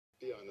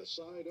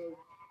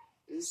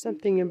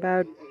Something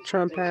about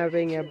Trump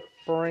having a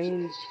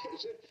brain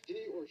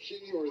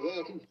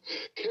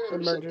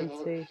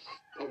emergency.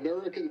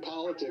 American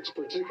politics,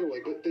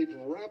 particularly, but they've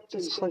wrapped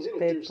Just themselves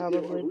clickbait,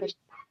 probably, but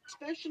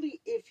especially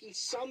if he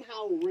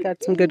somehow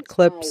got some good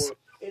clips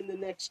in the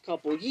next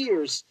couple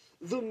years.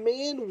 The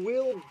man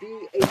will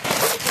be a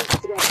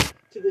present threat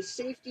to the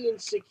safety and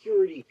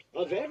security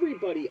of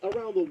everybody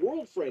around the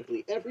world,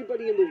 frankly.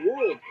 Everybody in the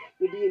world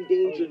will be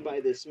endangered by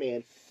this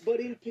man, but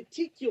in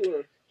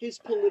particular, his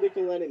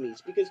political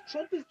enemies, because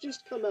Trump has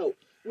just come out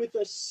with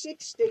a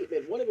sick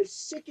statement, one of his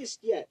sickest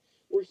yet,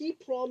 where he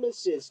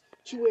promises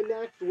to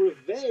enact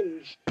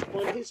revenge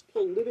on his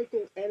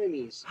political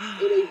enemies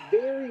in a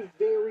very,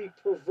 very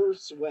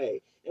perverse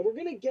way. And we're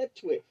going to get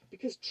to it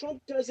because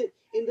Trump does it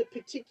in the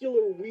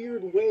particular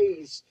weird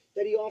ways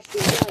that he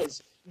often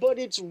does. But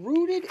it's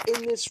rooted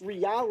in this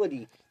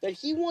reality that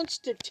he wants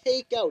to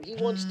take out, he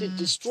wants to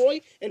destroy,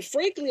 and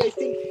frankly, I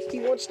think he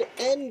wants to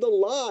end the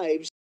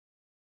lives.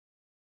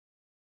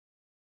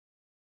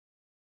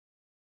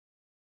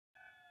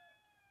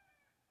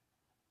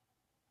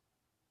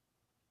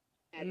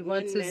 he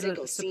wants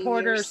his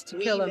supporters to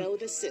kill him. We know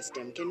the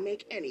system can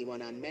make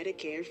anyone on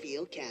Medicare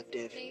feel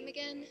captive. Name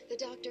again? The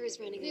doctor is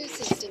running a new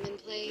system in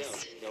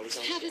place.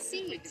 Have a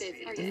seat.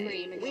 Are you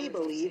free? We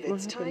believe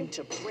it's time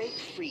to break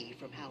free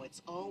from how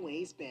it's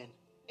always been.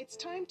 It's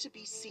time to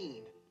be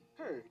seen,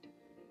 heard,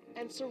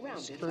 and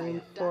surrounded by a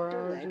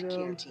doctor-led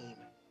care team.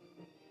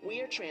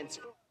 We are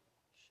transforming.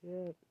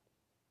 Shit.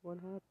 What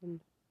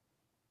happened?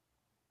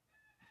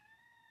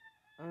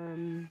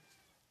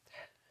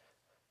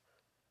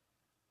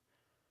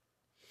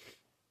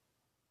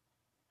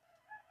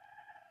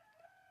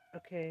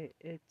 Okay,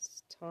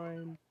 it's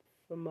time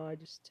for my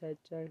TED.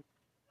 I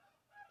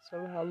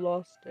somehow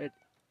lost it.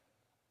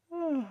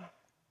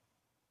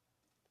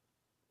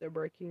 They're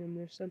breaking them.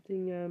 There's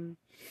something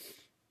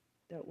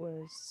that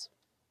was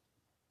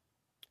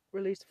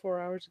released 4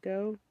 hours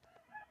ago.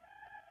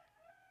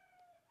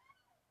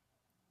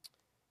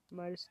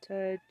 Midas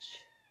Touch.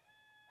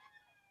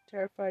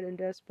 Terrified and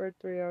desperate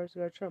 3 hours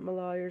ago. Trump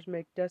lawyers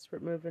make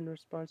desperate move in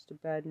response to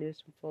bad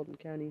news from Fulton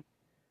County.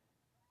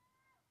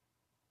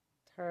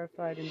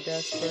 Terrified and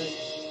desperate.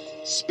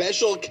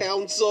 Special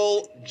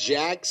counsel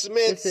Jack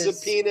Smith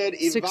subpoenaed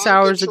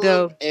Ivanka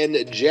Trump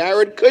and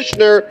Jared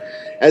Kushner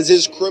as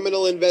his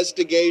criminal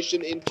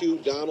investigation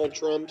into Donald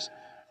Trump's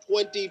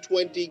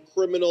 2020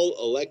 criminal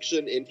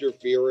election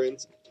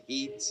interference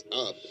heats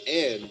up.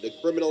 And the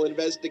criminal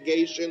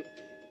investigation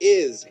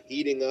is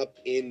heating up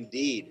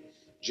indeed.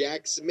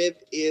 Jack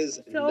Smith is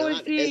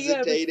not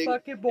hesitating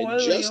and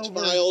just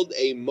filed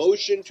a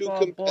motion to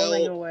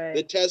compel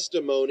the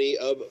testimony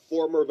of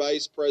former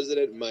Vice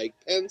President Mike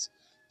Pence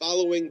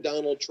following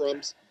Donald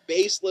Trump's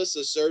baseless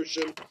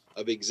assertion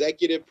of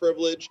executive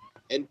privilege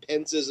and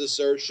Pence's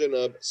assertion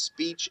of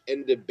speech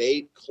and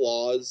debate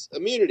clause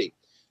immunity.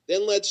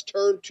 Then let's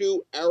turn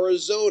to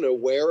Arizona,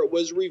 where it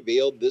was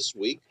revealed this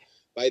week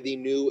by the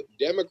new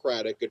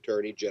Democratic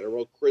Attorney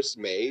General Chris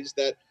Mays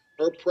that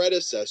her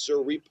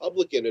predecessor,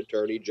 Republican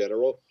Attorney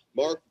General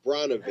Mark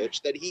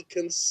Brnovich, that he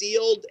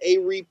concealed a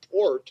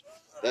report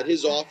that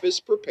his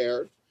office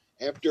prepared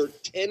after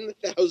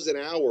 10,000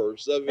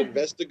 hours of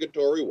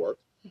investigatory work,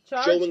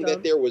 showing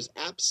that there was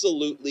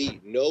absolutely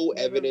no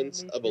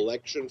evidence of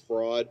election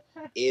fraud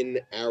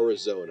in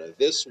Arizona.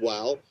 This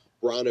while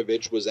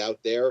Brnovich was out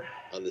there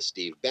on the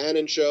Steve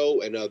Bannon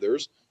show and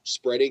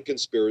spreading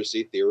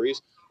conspiracy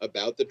theories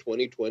about the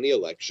 2020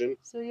 election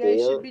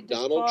for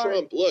Donald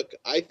Trump. Look,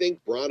 I think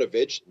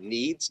Brnovich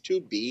needs to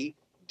be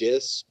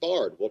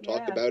disbarred. We'll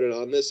talk about it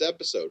on this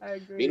episode.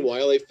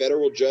 Meanwhile, a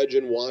federal judge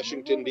in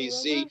Washington,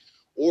 D.C.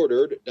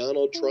 ordered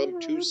Donald Trump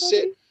to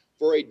sit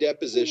for a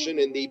deposition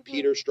in the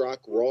Peter Strzok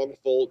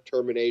wrongful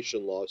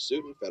termination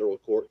lawsuit in federal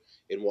court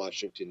in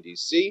Washington,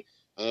 D.C.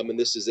 And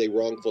this is a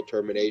wrongful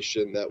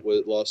termination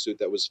lawsuit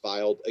that was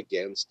filed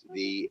against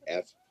the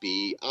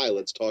FBI.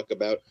 Let's talk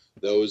about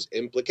those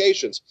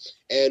implications.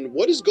 And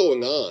what is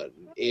going on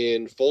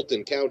in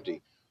Fulton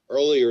County?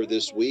 Earlier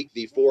this week,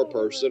 the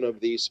foreperson of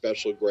the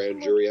special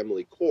grand jury,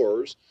 Emily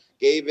Kohrs,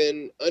 gave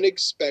an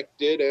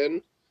unexpected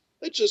and,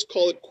 let's just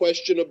call it,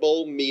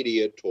 questionable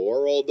media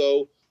tour,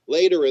 although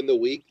later in the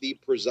week, the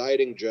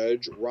presiding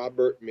judge,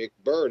 Robert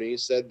McBurney,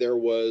 said there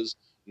was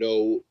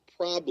no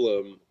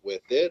problem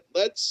with it.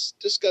 Let's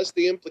discuss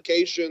the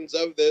implications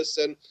of this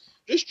and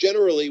just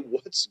generally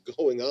what's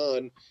going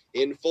on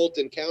in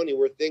Fulton County,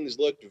 where things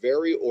looked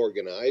very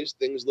organized,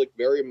 things looked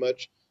very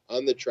much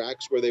on the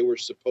tracks where they were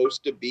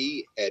supposed to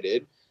be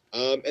headed.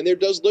 And there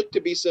does look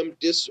to be some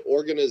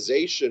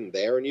disorganization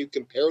there, and you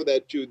compare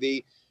that to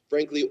the,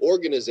 frankly,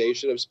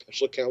 organization of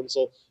Special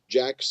Counsel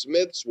Jack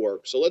Smith's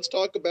work. So let's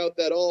talk about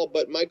that all.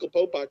 But Michael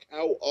Popok,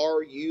 how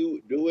are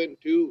you doing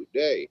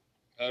today?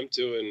 I'm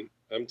doing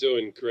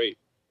great.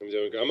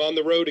 I'm on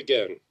the road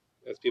again.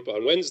 As people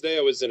on Wednesday,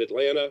 I was in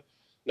Atlanta,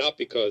 not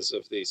because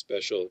of the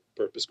special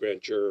purpose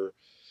grand juror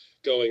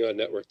going on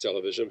network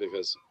television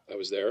because I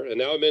was there. And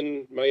now I'm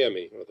in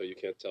Miami, although you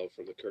can't tell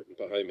from the curtain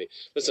behind me.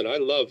 Listen, I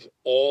love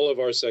all of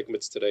our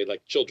segments today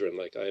like children.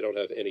 Like, I don't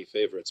have any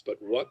favorites. But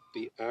what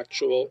the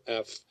actual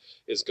F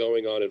is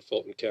going on in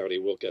Fulton County,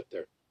 we'll get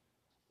there.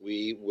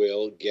 We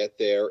will get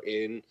there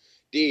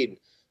indeed.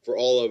 For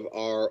all of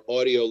our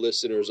audio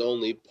listeners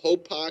only,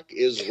 Popak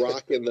is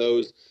rocking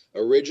those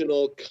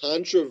original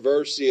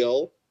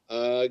controversial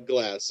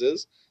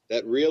glasses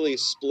that really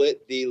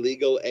split the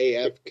legal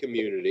AF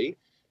community.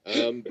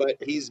 But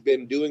he's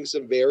been doing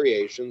some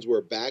variations.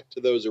 We're back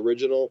to those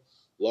original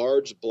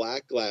large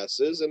black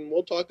glasses, and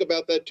we'll talk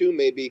about that too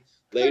maybe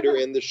later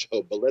in the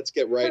show. But let's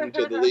get right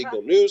into the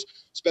legal news.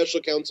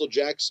 Special counsel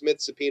Jack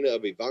Smith's subpoena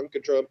of Ivanka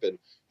Trump and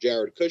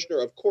Jared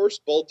Kushner, of course,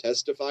 both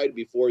testified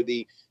before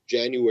the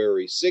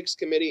January 6th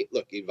committee.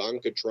 Look,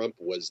 Ivanka Trump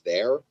was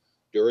there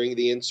during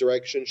the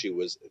insurrection. She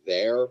was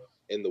there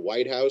in the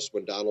White House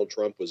when Donald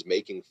Trump was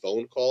making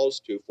phone calls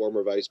to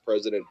former Vice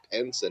President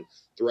Pence and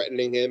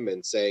threatening him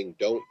and saying,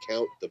 don't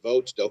count the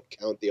votes, don't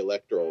count the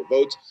electoral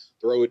votes,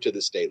 throw it to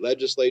the state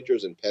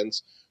legislatures. And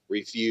Pence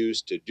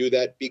refused to do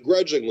that,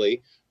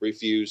 begrudgingly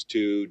refused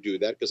to do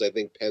that, because I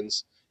think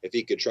Pence, if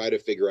he could try to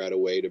figure out a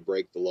way to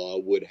break the law,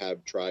 would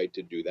have tried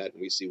to do that.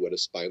 And we see what a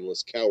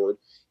spineless coward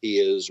he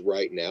is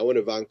right now. And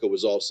Ivanka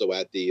was also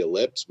at the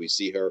Ellipse. We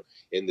see her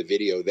in the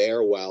video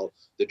there while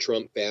the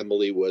Trump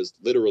family was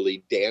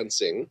literally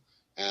dancing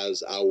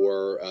as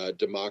our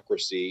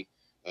democracy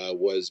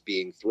was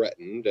being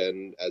threatened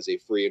and as a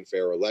free and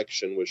fair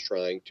election was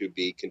trying to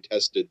be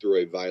contested through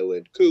a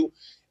violent coup.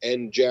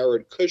 And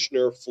Jared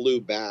Kushner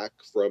flew back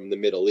from the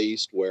Middle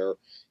East where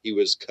he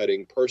was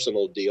cutting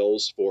personal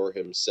deals for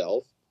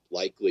himself,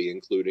 likely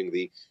including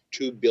the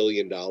 $2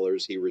 billion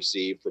he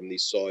received from the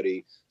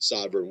Saudi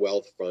Sovereign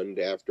Wealth Fund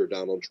after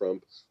Donald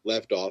Trump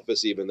left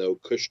office, even though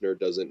Kushner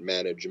doesn't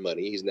manage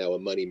money. He's now a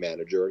money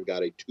manager and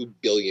got a $2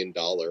 billion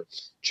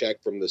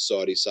check from the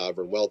Saudi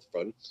Sovereign Wealth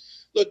Fund.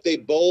 Look, they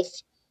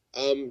both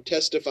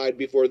testified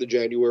before the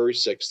January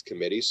 6th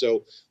committee.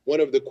 So one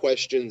of the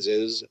questions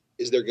is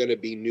there going to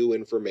be new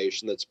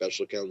information that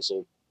Special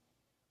Counsel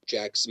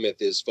Jack Smith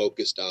is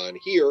focused on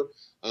here?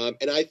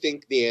 And I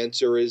think the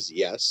answer is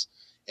yes.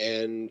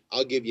 And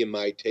I'll give you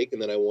my take,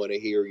 and then I want to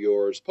hear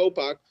yours,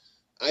 Popak.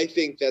 I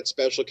think that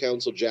Special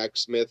Counsel Jack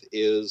Smith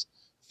is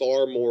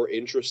far more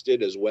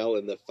interested as well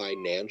in the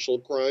financial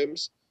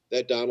crimes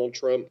that Donald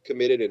Trump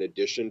committed, in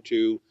addition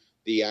to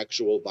the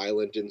actual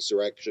violent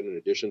insurrection, in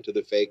addition to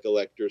the fake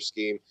elector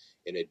scheme,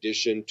 in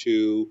addition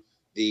to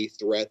the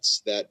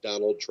threats that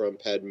Donald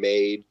Trump had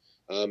made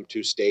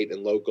to state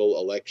and local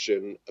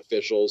election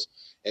officials.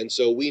 And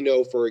so we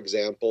know, for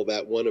example,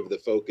 that one of the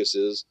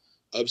focuses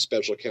of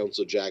Special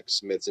Counsel Jack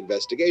Smith's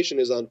investigation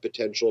is on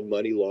potential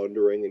money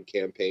laundering and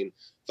campaign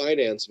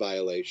finance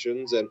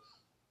violations, and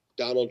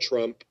Donald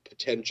Trump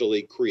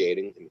potentially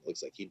creating, and it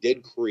looks like he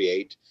did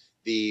create,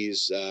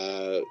 these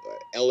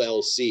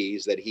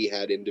LLCs that he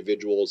had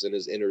individuals in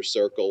his inner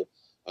circle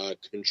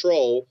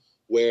control,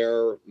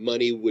 where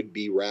money would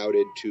be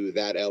routed to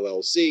that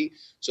LLC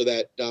so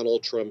that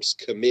Donald Trump's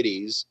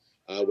committees,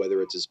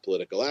 whether it's his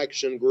political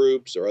action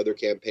groups or other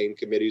campaign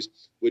committees,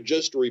 would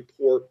just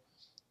report.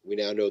 We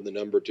now know the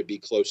number to be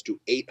close to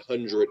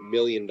 $800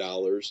 million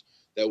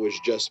that was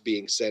just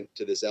being sent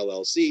to this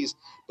LLCs,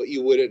 but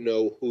you wouldn't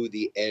know who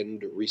the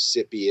end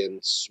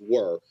recipients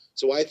were.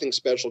 So I think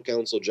Special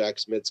Counsel Jack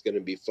Smith's going to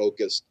be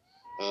focused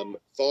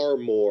far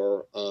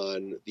more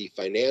on the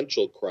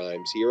financial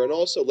crimes here. And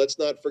also, let's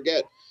not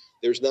forget,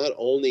 there's not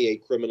only a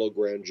criminal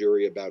grand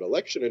jury about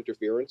election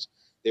interference,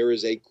 there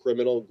is a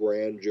criminal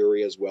grand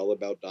jury as well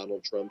about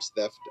Donald Trump's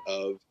theft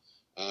of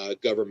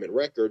government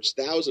records,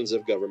 thousands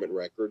of government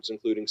records,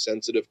 including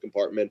sensitive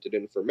compartmented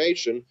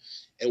information.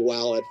 And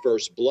while at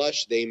first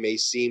blush they may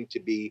seem to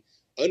be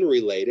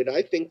unrelated,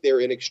 I think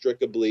they're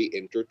inextricably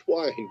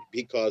intertwined,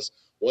 because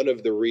one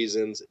of the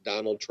reasons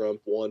Donald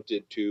Trump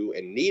wanted to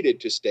and needed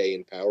to stay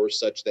in power,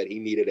 such that he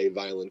needed a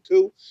violent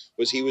coup,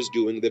 was he was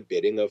doing the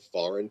bidding of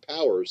foreign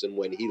powers. And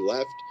when he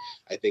left,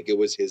 I think it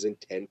was his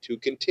intent to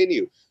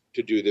continue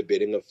to do the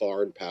bidding of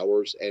foreign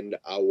powers and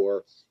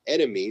our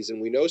enemies.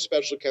 And we know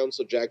Special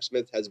Counsel Jack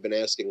Smith has been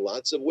asking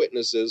lots of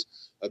witnesses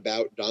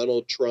about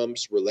Donald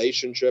Trump's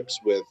relationships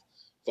with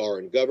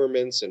foreign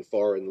governments and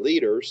foreign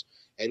leaders.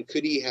 And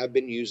could he have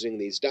been using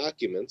these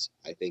documents?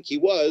 I think he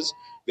was,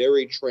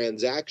 very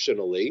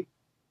transactionally,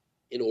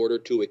 in order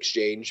to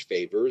exchange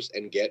favors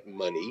and get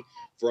money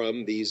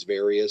from these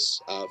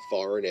various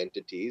foreign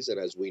entities. And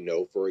as we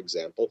know, for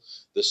example,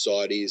 the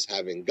Saudis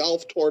having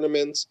golf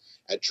tournaments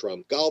at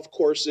Trump golf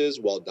courses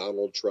while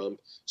Donald Trump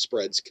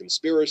spreads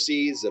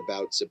conspiracies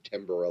about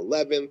September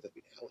 11th. I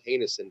mean, how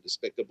heinous and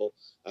despicable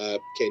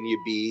can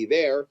you be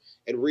there?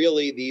 And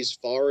really, these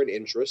foreign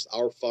interests,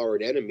 our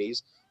foreign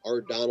enemies, are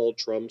Donald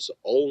Trump's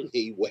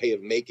only way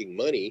of making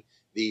money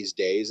these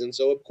days. And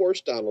so, of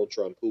course, Donald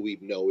Trump, who we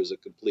know is a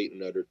complete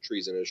and utter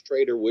treasonous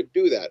traitor, would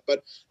do that.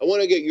 But I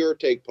want to get your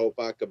take,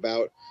 Popok,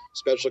 about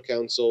Special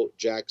Counsel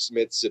Jack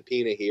Smith's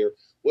subpoena here.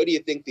 What do you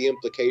think the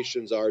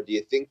implications are? Do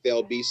you think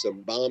there'll be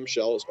some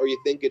bombshells, or you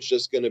think it's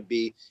just going to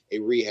be a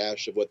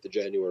rehash of what the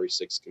January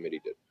 6th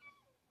committee did?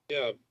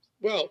 Yeah,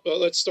 well,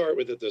 let's start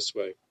with it this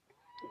way.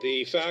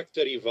 The fact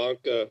that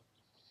Ivanka,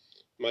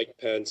 Mike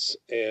Pence,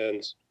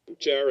 and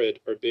Jared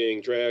are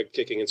being dragged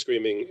kicking and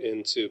screaming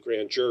into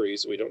grand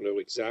juries, we don't know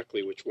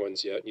exactly which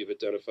ones yet, you've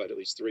identified at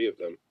least 3 of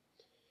them,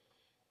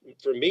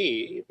 for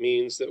me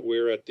means that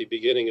we're at the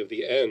beginning of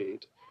the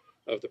end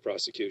of the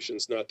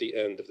prosecutions, not the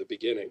end of the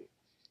beginning.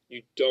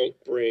 You don't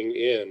bring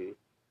in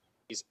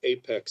these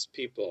apex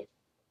people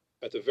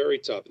at the very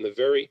top,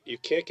 you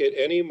can't get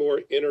any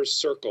more inner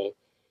circle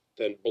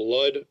than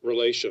blood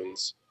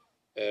relations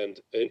and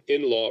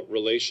in-law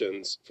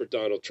relations for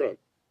Donald Trump.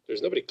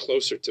 There's nobody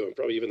closer to him,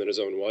 probably even than his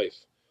own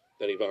wife,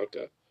 than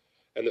Ivanka.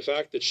 And the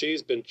fact that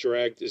she's been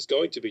dragged, is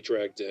going to be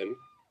dragged in,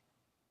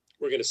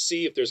 we're going to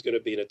see if there's going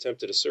to be an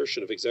attempted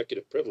assertion of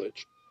executive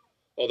privilege,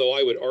 although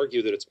I would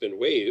argue that it's been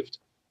waived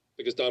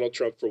because Donald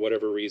Trump, for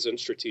whatever reason,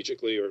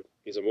 strategically, or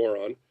he's a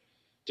moron,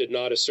 did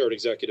not assert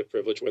executive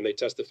privilege when they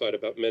testified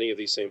about many of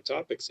these same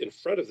topics in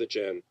front of the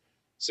Jan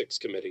 6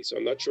 committee. So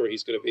I'm not sure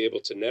he's going to be able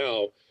to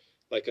now,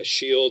 like a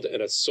shield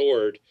and a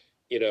sword,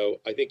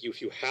 I think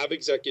if you have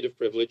executive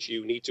privilege,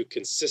 you need to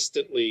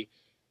consistently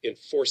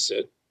enforce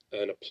it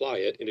and apply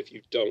it. And if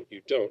you don't,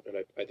 you don't. And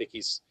I think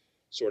he's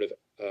sort of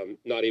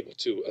not able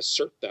to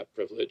assert that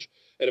privilege.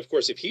 And of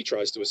course, if he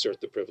tries to assert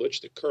the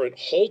privilege, the current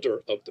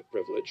holder of the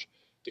privilege,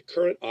 the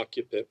current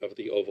occupant of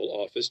the Oval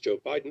Office, Joe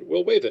Biden,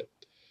 will waive it.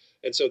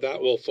 And so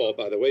that will fall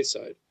by the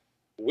wayside.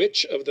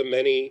 Which of the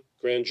many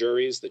grand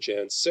juries, the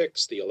Jan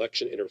 6, the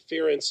election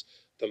interference,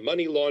 the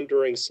money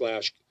laundering /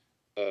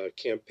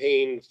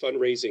 campaign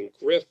fundraising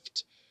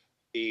grift,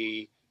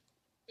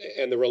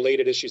 and the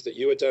related issues that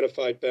you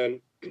identified,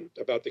 Ben,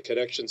 about the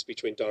connections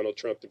between Donald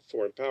Trump and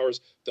foreign powers,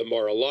 the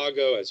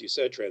Mar-a-Lago, as you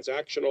said,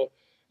 transactional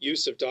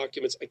use of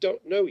documents, I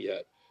don't know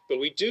yet. But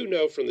we do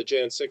know from the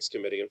Jan 6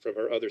 committee and from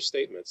her other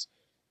statements,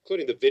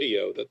 including the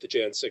video that the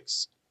Jan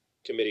 6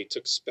 committee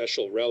took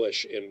special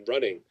relish in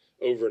running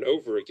over and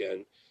over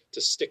again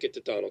to stick it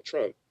to Donald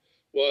Trump,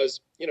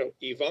 was,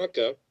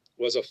 Ivanka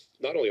was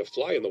not only a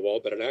fly in the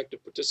wall, but an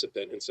active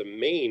participant in some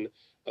main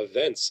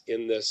events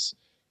in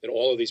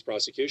all of these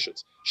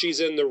prosecutions. She's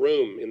in the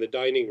room, in the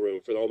dining room,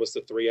 for almost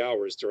the 3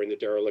 hours during the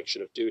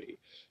dereliction of duty.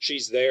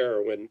 She's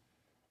there when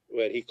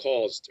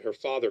her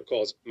father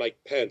calls Mike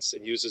Pence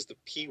and uses the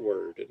P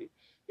word and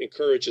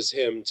encourages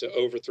him to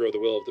overthrow the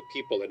will of the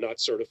people and not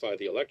certify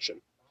the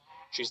election.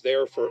 She's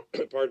there for,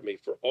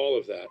 for all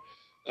of that.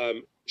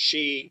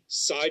 She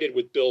sided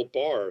with Bill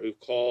Barr, who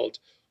called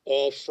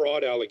all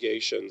fraud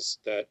allegations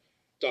that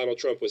Donald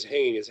Trump was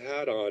hanging his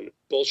hat on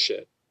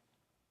bullshit.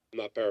 I'm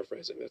not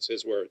paraphrasing, that's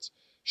his words.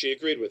 She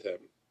agreed with him.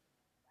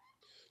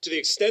 To the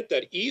extent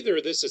that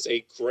either this is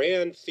a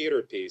grand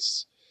theater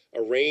piece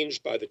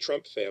arranged by the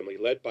Trump family,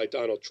 led by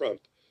Donald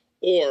Trump,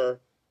 or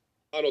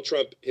Donald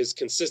Trump has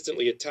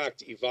consistently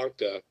attacked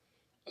Ivanka,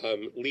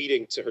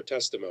 leading to her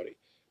testimony.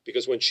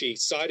 Because when she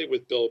sided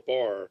with Bill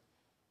Barr,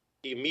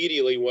 he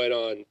immediately went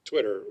on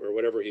Twitter or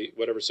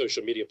whatever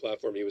social media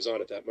platform he was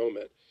on at that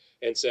moment,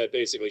 and said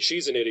basically,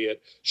 she's an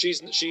idiot.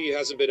 She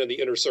hasn't been in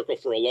the inner circle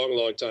for a long,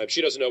 long time.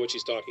 She doesn't know what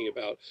she's talking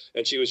about,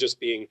 and she was just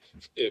being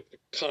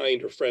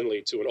kind or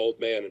friendly to an old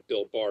man and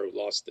Bill Barr who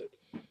lost it.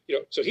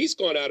 So he's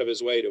gone out of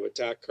his way to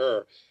attack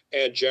her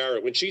and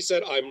Jared. When she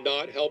said, "I'm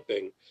not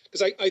helping,"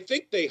 because I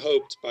think they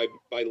hoped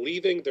by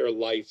leaving their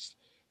life,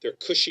 their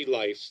cushy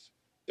life,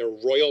 their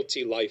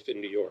royalty life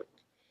in New York,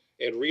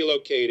 and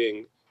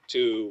relocating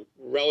to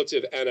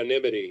relative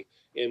anonymity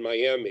in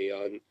Miami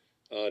on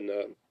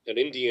an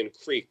Indian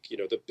Creek,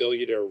 the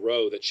billionaire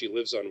row that she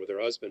lives on with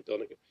her husband,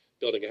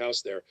 building a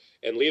house there,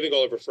 and leaving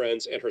all of her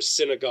friends and her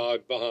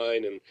synagogue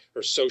behind and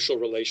her social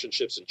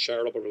relationships and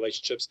charitable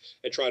relationships,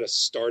 and trying to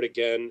start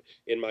again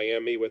in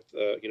Miami with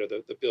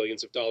the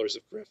billions of dollars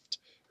of grift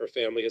her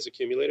family has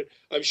accumulated.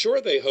 I'm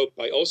sure they hope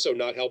by also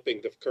not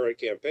helping the current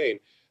campaign,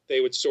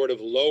 they would sort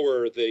of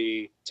lower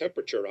the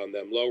temperature on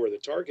them, lower the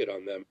target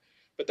on them.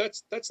 But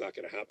that's not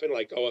going to happen.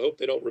 Like, I hope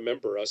they don't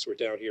remember us. We're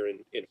down here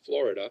in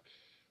Florida.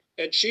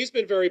 And she's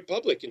been very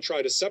public in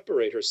trying to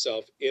separate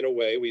herself in a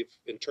way. We've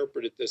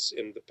interpreted this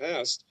in the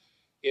past.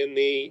 In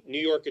the New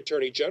York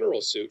Attorney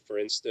General suit, for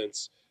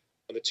instance,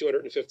 on the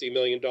 $250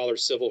 million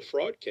civil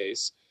fraud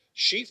case,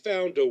 she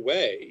found a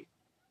way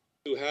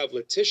to have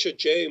Letitia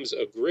James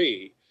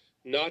agree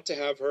not to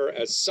have her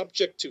as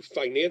subject to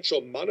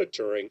financial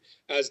monitoring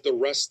as the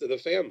rest of the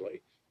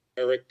family.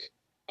 Eric,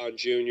 Don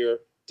Jr.,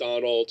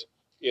 Donald,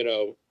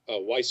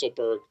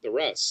 Weisselberg, the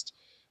rest.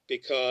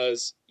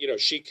 Because,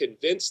 she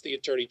convinced the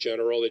Attorney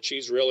General that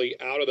she's really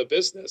out of the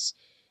business.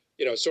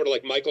 Sort of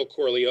like Michael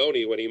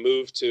Corleone when he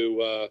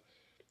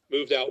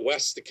moved out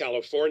west to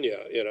California,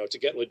 to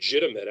get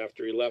legitimate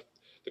after he left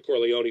the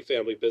Corleone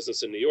family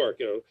business in New York.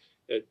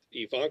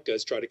 Ivanka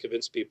is trying to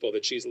convince people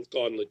that she's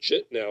gone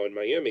legit now in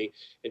Miami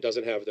and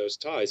doesn't have those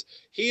ties.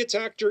 He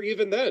attacked her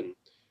even then.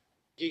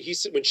 He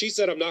said, when she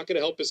said, I'm not going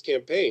to help his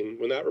campaign,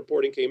 when that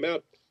reporting came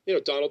out,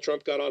 Donald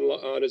Trump got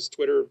on his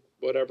Twitter,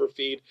 whatever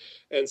feed,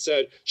 and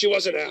said, she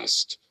wasn't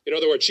asked. In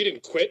other words, she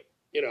didn't quit.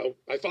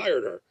 I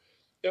fired her.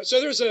 So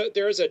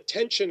there is a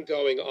tension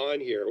going on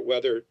here,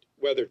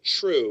 whether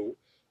true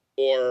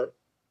or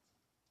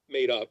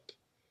made up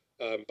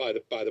by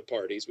the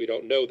parties. We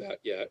don't know that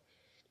yet.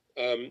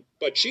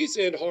 But she's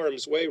in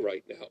harm's way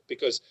right now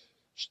because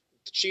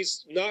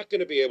she's not going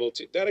to be able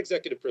to, that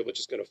executive privilege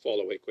is going to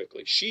fall away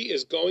quickly. She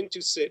is going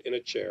to sit in a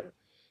chair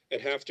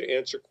and have to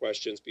answer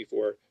questions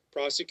before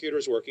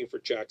prosecutors working for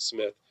Jack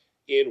Smith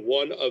in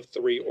one of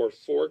 3 or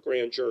 4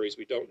 grand juries.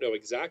 We don't know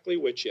exactly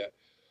which yet.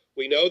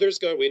 We know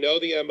we know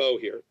the MO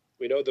here.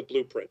 We know the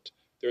blueprint.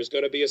 There's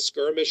going to be a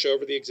skirmish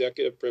over the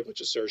executive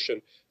privilege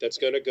assertion that's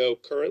going to go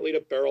currently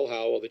to Beryl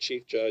Howell, the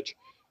chief judge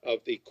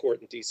of the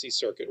court in D.C.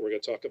 Circuit. We're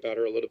going to talk about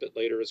her a little bit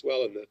later as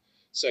well in the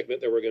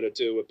segment that we're going to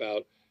do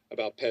about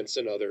Pence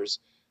and others.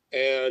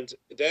 And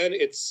then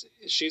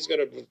she's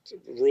going to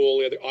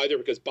rule either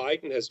because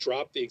Biden has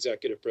dropped the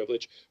executive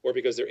privilege or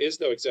because there is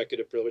no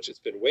executive privilege. It's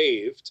been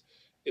waived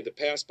in the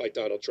past by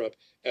Donald Trump.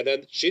 And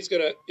then she's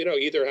going to,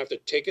 either have to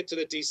take it to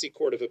the D.C.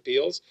 Court of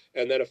Appeals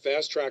and then a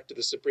fast track to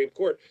the Supreme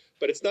Court.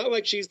 But it's not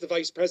like she's the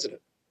vice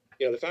president.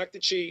 The fact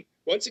that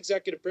once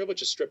executive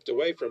privilege is stripped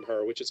away from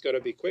her, which is going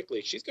to be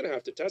quickly, she's going to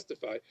have to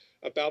testify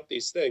about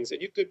these things.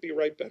 And you could be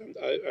right, Ben.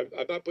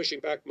 I'm not pushing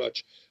back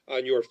much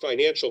on your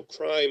financial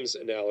crimes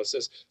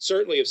analysis.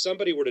 Certainly, if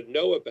somebody were to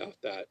know about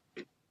that,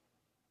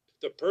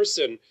 the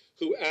person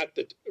who at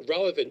the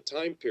relevant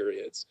time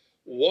periods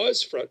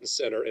was front and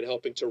center in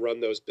helping to run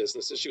those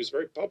businesses. She was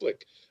very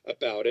public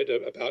about it,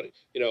 I'm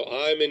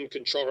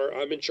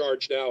in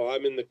charge now.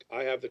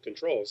 I have the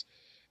controls.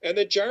 And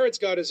then Jared's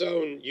got his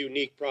own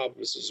unique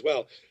problems as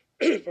well.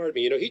 Pardon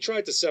me. He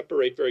tried to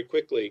separate very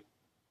quickly,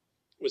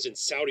 was in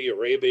Saudi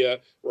Arabia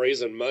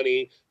raising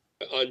money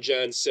on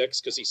Jan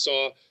 6 because he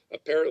saw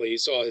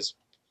his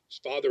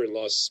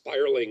father-in-law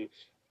spiraling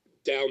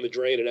down the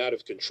drain and out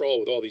of control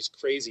with all these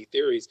crazy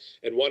theories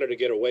and wanted to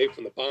get away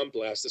from the bomb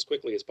blast as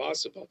quickly as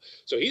possible.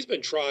 So he's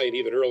been trying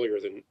even earlier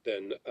than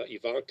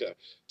Ivanka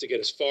to get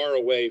as far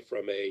away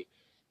from a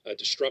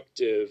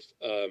destructive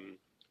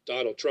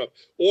Donald Trump.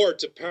 Or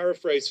to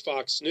paraphrase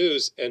Fox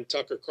News and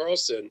Tucker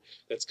Carlson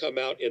that's come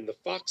out in the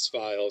Fox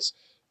files,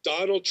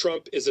 Donald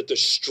Trump is a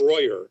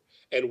destroyer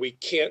and we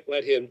can't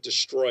let him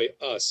destroy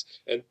us.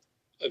 And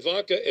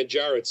Ivanka and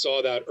Jared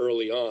saw that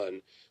early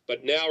on,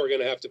 but now we're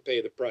going to have to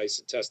pay the price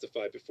and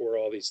testify before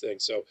all these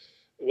things. So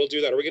we'll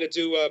do that. Are we going to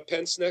do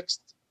Pence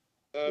next?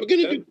 We're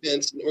going to do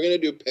Pence. We're going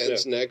to do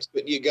Pence next,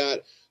 but you got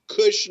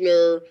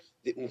Kushner,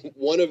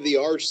 one of the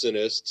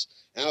arsonists,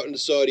 out in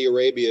Saudi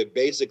Arabia,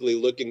 basically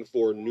looking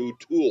for new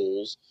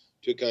tools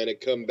to kind of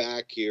come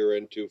back here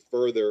and to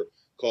further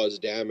cause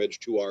damage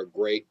to our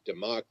great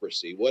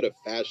democracy. What a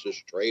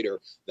fascist traitor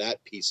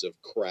that piece of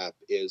crap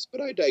is.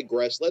 But I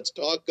digress. Let's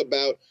talk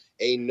about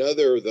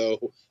another,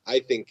 though, I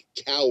think,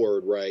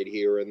 coward right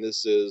here, and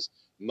this is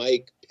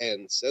Mike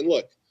Pence. And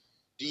look,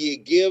 do you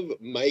give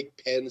Mike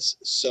Pence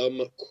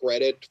some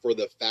credit for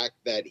the fact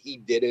that he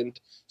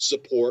didn't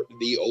support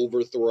the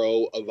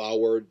overthrow of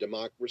our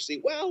democracy?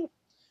 Well,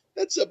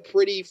 that's a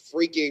pretty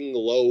freaking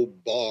low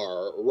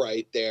bar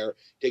right there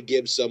to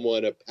give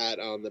someone a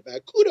pat on the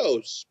back.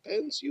 Kudos,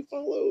 Pence, you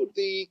followed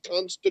the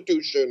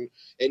Constitution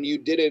and you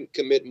didn't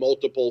commit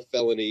multiple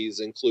felonies,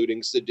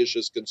 including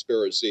seditious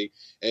conspiracy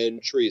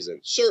and treason.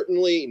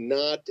 Certainly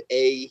not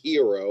a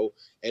hero,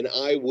 and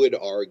I would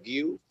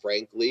argue,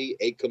 frankly,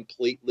 a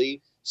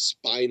completely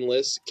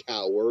spineless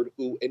coward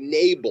who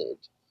enabled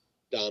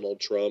Donald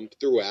Trump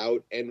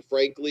throughout and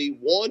frankly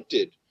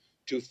wanted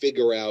to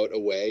figure out a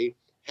way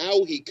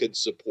how he could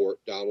support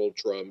Donald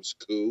Trump's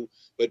coup,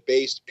 but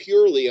based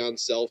purely on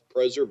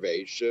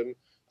self-preservation,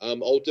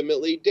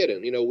 ultimately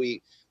didn't.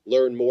 We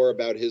learn more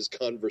about his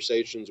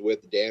conversations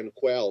with Dan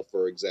Quayle,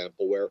 for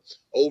example, where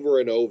over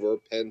and over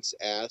Pence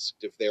asked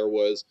if there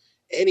was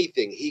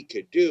anything he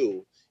could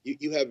do.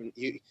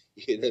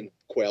 And then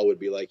Quayle would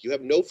be like, you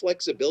have no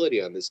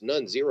flexibility on this,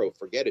 none, zero,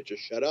 forget it,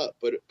 just shut up,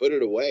 put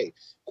it away,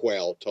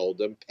 Quayle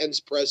told him. Pence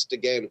pressed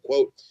again,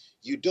 quote,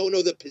 you don't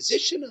know the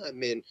position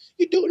I'm in.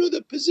 You don't know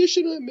the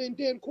position I'm in,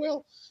 Dan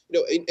Quayle.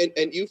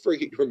 And you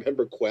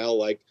remember Quayle,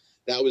 like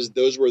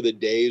those were the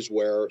days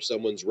where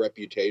someone's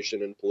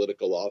reputation in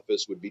political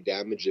office would be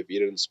damaged if you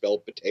didn't spell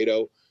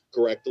potato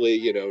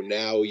correctly.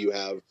 Now you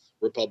have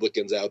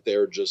Republicans out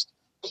there just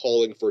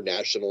calling for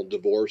national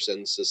divorce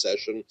and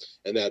secession,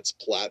 and that's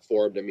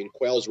platformed. I mean,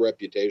 Quayle's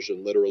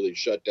reputation literally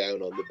shut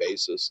down on the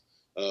basis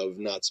of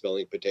not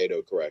spelling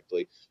potato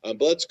correctly.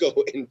 But let's go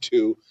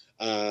into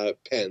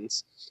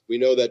Pence. We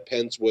know that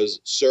Pence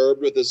was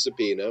served with a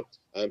subpoena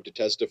to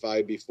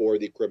testify before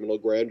the criminal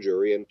grand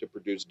jury and to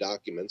produce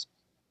documents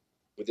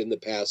within the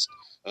past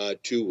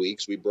 2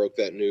 weeks. We broke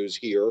that news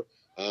here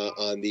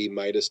on the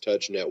Midas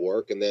Touch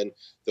Network. And then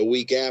the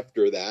week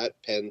after that,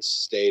 Pence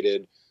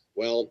stated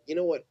well, you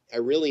know what? I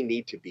really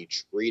need to be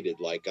treated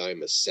like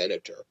I'm a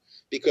senator.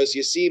 Because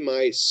you see,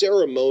 my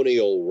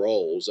ceremonial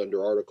roles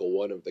under Article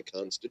 1 of the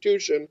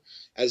Constitution,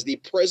 as the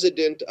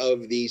president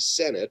of the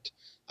Senate,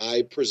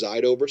 I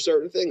preside over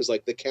certain things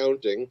like the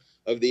counting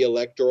of the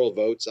electoral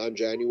votes on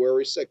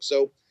January 6th.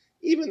 So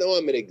even though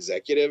I'm an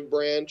executive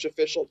branch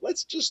official,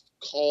 let's just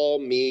call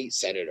me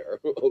senator,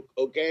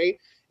 okay?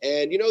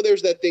 And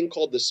there's that thing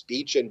called the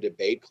speech and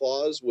debate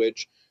clause,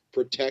 which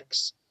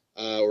protects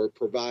or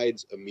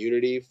provides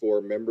immunity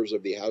for members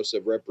of the House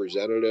of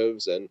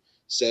Representatives and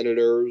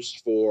senators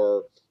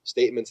for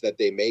statements that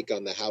they make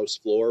on the House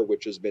floor,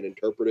 which has been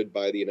interpreted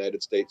by the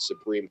United States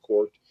Supreme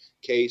Court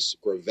case,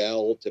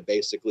 Gravel, to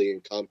basically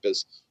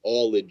encompass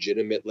all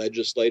legitimate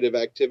legislative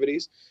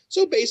activities.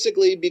 So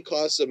basically,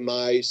 because of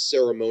my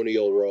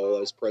ceremonial role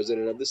as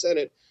president of the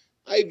Senate,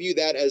 I view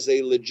that as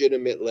a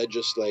legitimate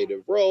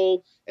legislative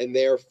role, and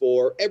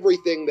therefore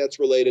everything that's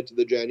related to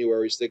the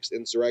January 6th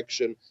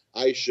insurrection,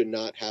 I should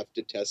not have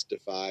to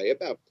testify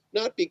about.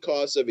 Not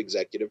because of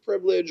executive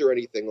privilege or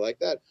anything like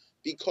that,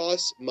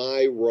 because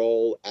my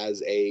role as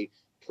the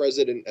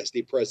president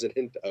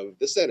of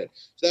the Senate.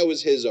 So that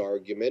was his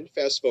argument.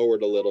 Fast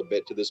forward a little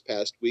bit to this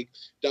past week.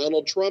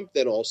 Donald Trump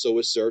then also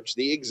asserts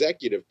the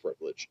executive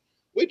privilege,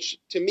 which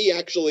to me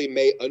actually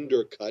may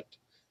undercut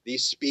the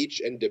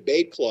speech and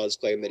debate clause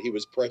claim that he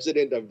was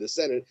president of the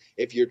Senate.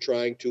 If you're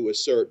trying to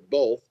assert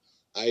both,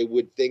 I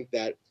would think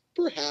that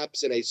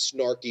perhaps in a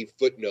snarky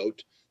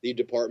footnote, the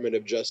Department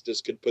of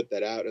Justice could put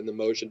that out in the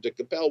motion to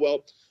compel.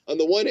 Well, on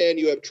the one hand,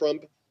 you have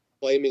Trump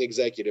claiming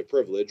executive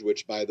privilege,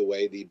 which, by the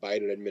way, the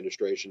Biden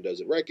administration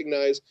doesn't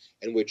recognize,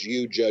 and which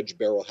you, Judge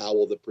Beryl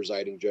Howell, the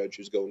presiding judge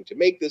who's going to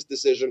make this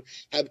decision,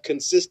 have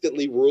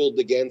consistently ruled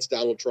against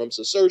Donald Trump's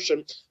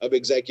assertion of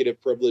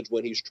executive privilege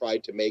when he's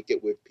tried to make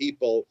it with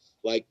people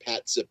like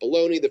Pat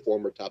Cipollone, the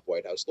former top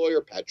White House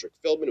lawyer, Patrick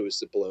Philbin, who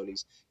is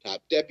Cipollone's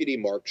top deputy,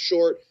 Mark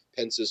Short,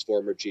 Pence's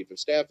former chief of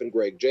staff, and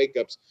Greg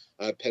Jacobs,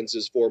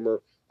 Pence's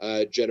former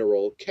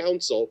general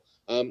counsel.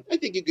 I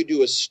think you could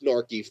do a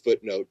snarky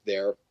footnote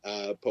there,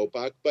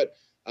 Popok, but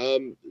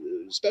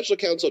Special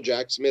Counsel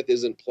Jack Smith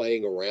isn't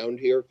playing around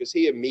here because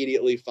he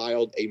immediately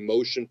filed a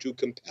motion to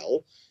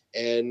compel,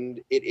 and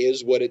it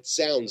is what it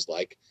sounds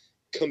like.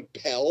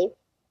 Compel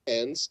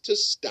Pence to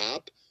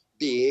stop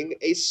being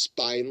a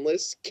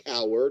spineless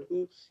coward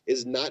who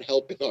is not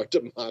helping our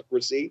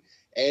democracy,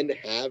 and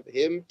have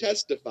him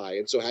testify.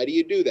 And so how do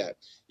you do that?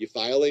 You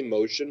file a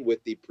motion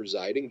with the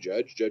presiding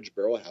judge, Judge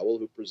Beryl Howell,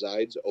 who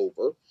presides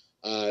over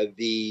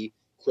the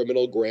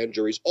criminal grand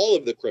juries, all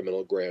of the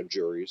criminal grand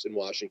juries in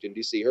Washington,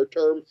 D.C. Her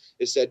term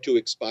is set to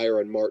expire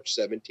on March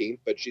 17th,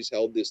 but she's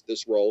held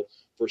this role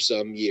for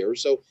some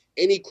years. So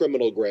any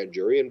criminal grand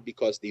jury, and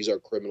because these are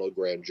criminal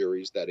grand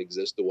juries that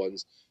exist, the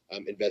ones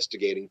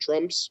investigating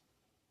Trump's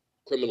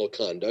criminal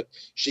conduct,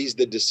 she's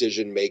the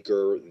decision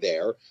maker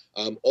there.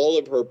 All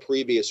of her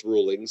previous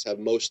rulings have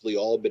mostly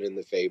all been in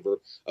the favor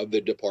of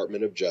the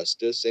Department of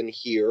Justice, and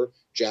here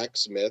Jack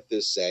Smith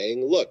is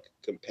saying, look,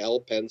 compel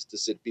Pence to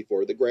sit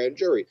before the grand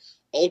jury.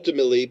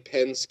 Ultimately,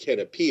 Pence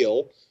can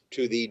appeal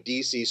to the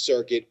D.C.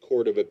 Circuit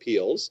Court of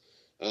Appeals,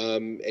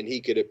 and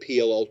he could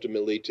appeal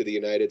ultimately to the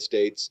United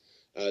States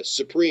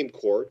Supreme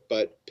Court,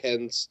 but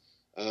Pence,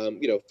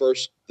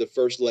 the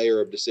first layer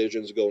of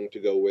decisions is going to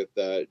go with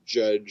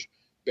Judge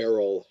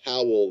Beryl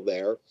Howell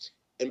there.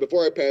 And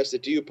before I pass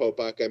it to you,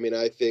 Popok,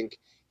 I think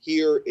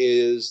here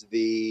is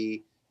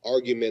the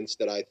arguments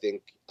that I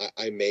think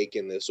I make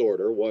in this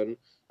order. One,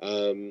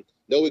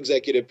 no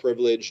executive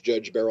privilege.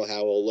 Judge Beryl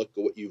Howell, look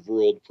at what you've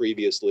ruled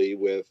previously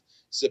with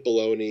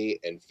Cipollone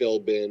and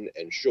Philbin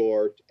and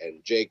Short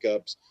and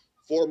Jacobs.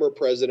 Former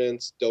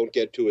presidents don't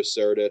get to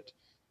assert it.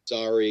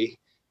 Sorry,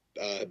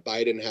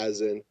 Biden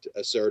hasn't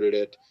asserted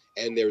it,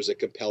 and there's a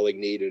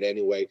compelling need in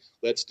any way.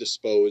 Let's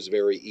dispose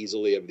very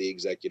easily of the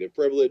executive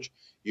privilege.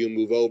 You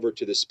move over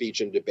to the speech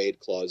and debate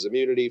clause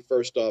immunity.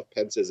 First off,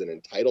 Pence isn't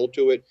entitled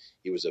to it.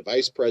 He was a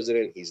vice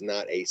president. He's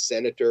not a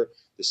senator.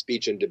 The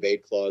speech and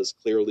debate clause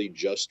clearly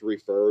just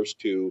refers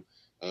to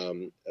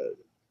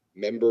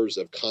members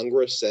of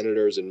Congress,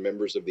 senators, and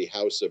members of the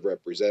House of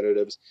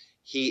Representatives.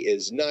 He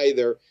is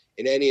neither.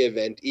 In any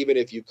event, even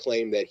if you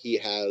claim that he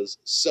has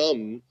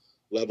some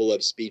level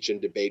of speech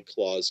and debate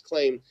clause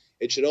claim,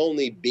 it should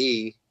only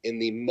be in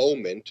the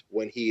moment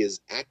when he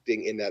is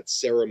acting in that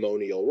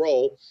ceremonial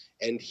role.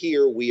 And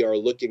here we are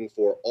looking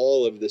for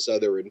all of this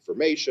other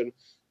information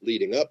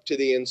leading up to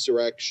the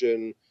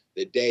insurrection,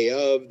 the day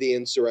of the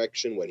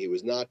insurrection, when he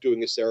was not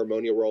doing a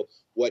ceremonial role,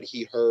 what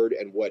he heard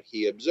and what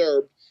he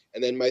observed.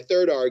 And then my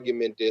third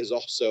argument is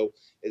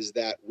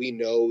that we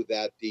know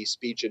that the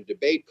speech and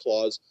debate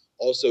clause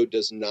also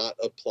does not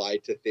apply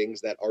to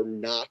things that are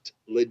not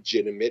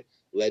legitimate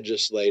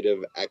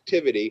legislative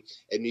activity,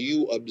 and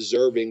you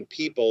observing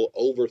people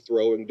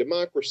overthrowing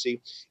democracy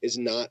is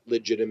not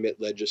legitimate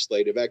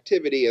legislative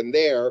activity. And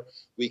there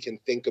we can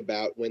think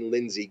about when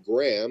Lindsey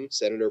Graham,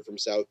 senator from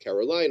South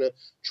Carolina,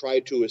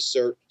 tried to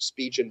assert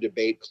speech and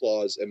debate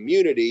clause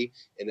immunity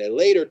in a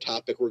later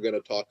topic we're going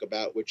to talk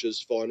about, which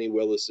is Fani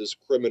Willis's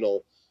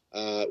criminal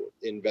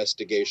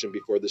investigation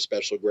before the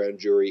special grand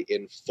jury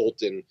in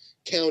Fulton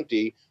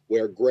County,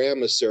 where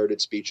Graham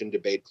asserted speech and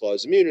debate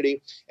clause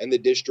immunity, and the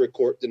district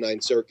court, the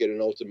Ninth Circuit,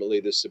 and ultimately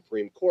the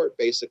Supreme Court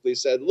basically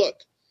said,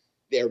 look,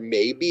 there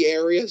may be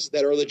areas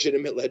that are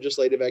legitimate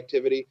legislative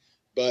activity,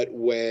 but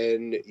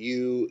when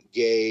you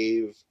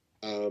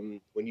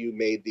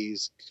made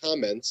these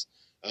comments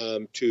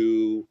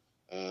to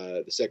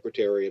the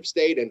Secretary of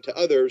State and to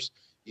others,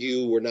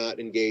 you were not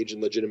engaged in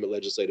legitimate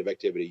legislative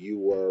activity. You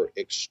were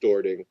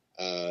extorting.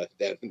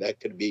 That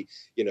could be,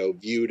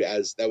 viewed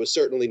as, that was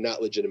certainly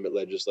not legitimate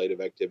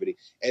legislative activity.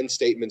 And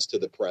statements to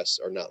the press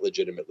are not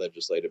legitimate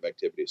legislative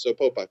activity. So,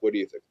 Popok, what do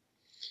you think?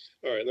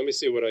 All right, let me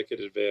see what I could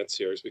advance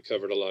here, as we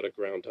covered a lot of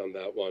ground on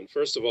that one.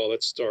 First of all,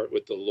 let's start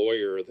with the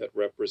lawyer that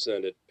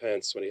represented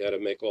Pence when he had to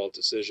make all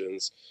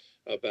decisions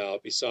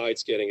about,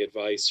 besides getting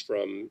advice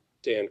from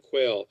Dan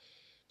Quayle,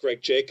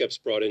 Greg Jacobs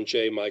brought in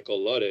J. Michael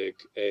Luttig,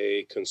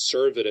 a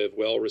conservative,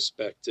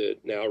 well-respected,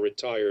 now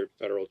retired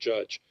federal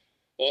judge,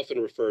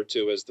 often referred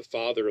to as the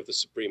father of the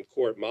Supreme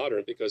Court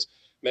modern, because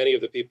many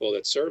of the people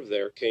that served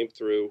there came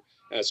through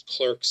as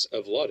clerks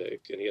of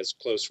Luttig, and he has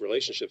close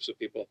relationships with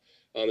people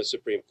on the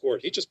Supreme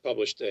Court. He just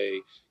published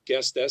a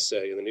guest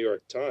essay in the New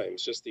York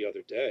Times just the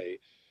other day.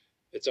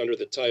 It's under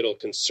the title,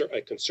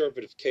 A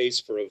Conservative Case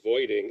for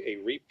Avoiding a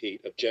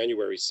Repeat of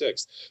January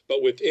 6th.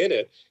 But within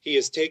it, he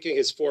is taking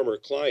his former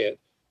client,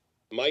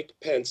 Mike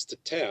Pence, to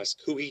task,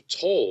 who he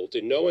told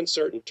in no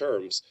uncertain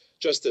terms,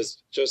 just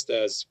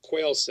as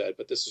Quayle said,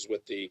 but this is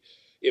with the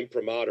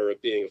imprimatur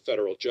of being a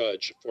federal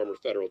judge, former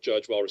federal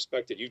judge, well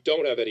respected. You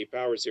don't have any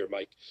powers here,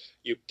 Mike.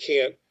 You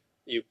can't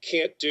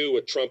do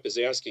what Trump is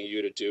asking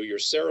you to do. You're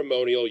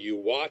ceremonial. You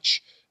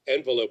watch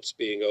envelopes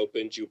being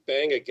opened, you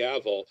bang a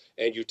gavel,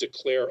 and you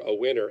declare a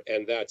winner,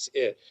 and that's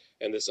it.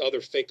 And this other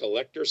fake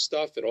elector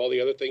stuff and all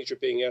the other things you're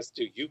being asked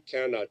to do, you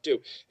cannot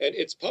do. And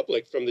it's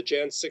public from the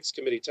Jan 6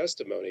 committee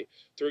testimony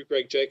through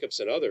Greg Jacobs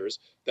and others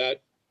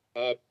that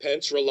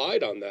Pence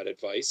relied on that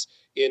advice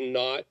in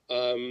not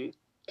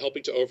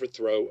helping to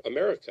overthrow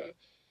America.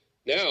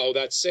 Now,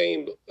 that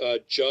same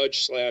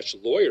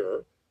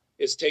judge/lawyer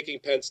is taking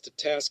Pence to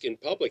task in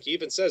public. He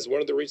even says one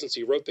of the reasons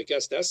he wrote the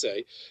guest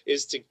essay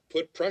is to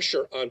put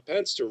pressure on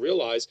Pence to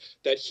realize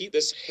that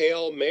this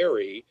Hail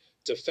Mary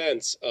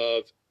defense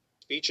of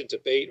speech and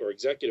debate or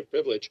executive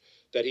privilege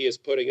that he is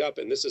putting up,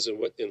 and this is in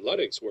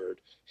Luttig's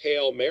word,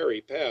 Hail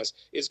Mary pass,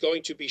 is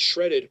going to be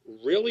shredded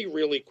really,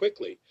 really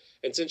quickly.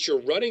 And since you're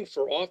running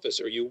for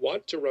office, or you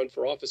want to run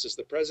for office as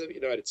the President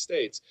of the United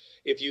States,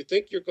 if you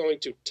think you're going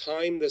to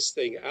time this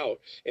thing out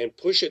and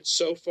push it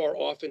so far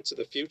off into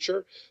the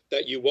future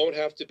that you won't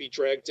have to be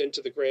dragged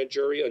into the grand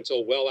jury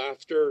until well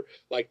after,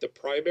 like, the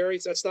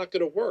primaries, that's not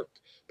going to work,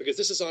 because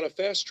this is on a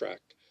fast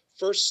track.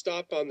 First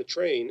stop on the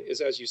train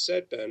is, as you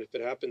said, Ben, if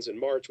it happens in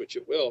March, which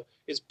it will,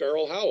 is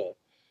Beryl Howell.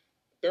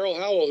 Beryl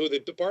Howell, who the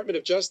Department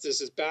of Justice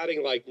is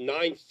batting like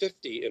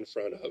 950 in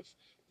front of.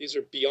 These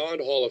are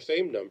beyond Hall of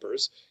Fame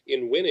numbers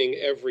in winning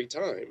every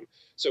time.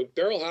 So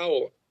Beryl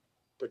Howell,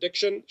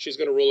 prediction, she's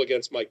going to rule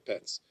against Mike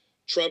Pence.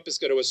 Trump is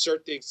going to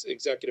assert the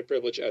executive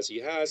privilege as he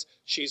has.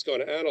 She's going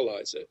to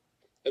analyze it.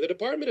 And the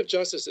Department of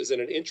Justice is in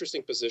an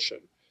interesting position.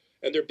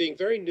 And they're being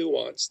very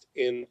nuanced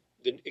in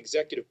the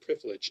executive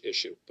privilege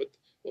issue. But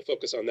we'll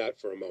focus on that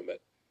for a moment.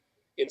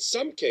 In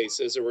some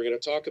cases, and we're going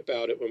to talk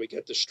about it when we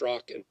get to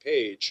Strzok and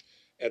Page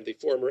and the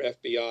former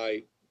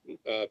FBI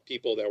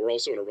people that were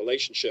also in a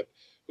relationship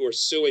who are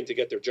suing to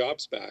get their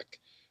jobs back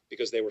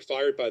because they were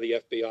fired by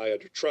the FBI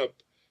under Trump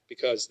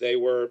because they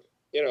were,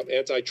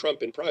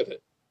 anti-Trump in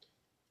private.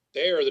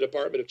 There, the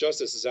Department of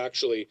Justice is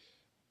actually,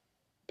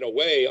 in a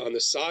way, on the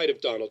side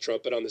of Donald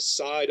Trump, but on the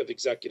side of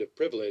executive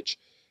privilege.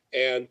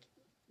 And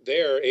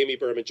there, Amy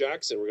Berman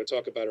Jackson, we're going to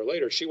talk about her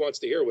later, she wants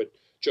to hear what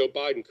Joe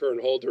Biden,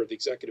 current holder of the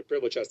executive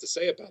privilege, has to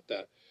say about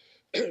that.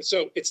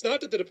 So it's not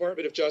that the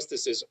Department of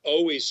Justice is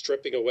always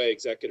stripping away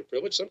executive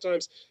privilege.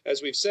 Sometimes,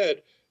 as we've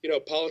said,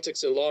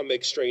 politics and law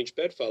make strange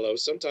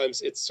bedfellows.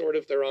 Sometimes it's sort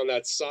of they're on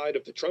that side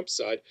of the Trump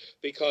side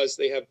because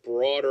they have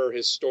broader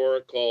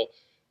historical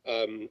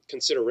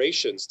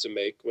considerations to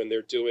make when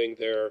they're doing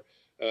their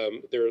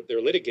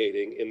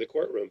litigating in the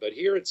courtroom. But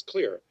here it's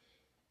clear.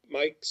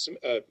 Mike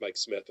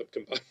Smith,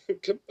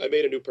 I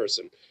made a new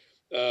person.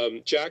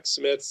 Jack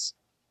Smith's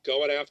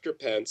going after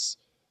Pence.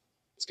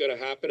 It's going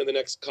to happen in the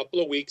next couple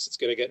of weeks. It's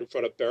going to get in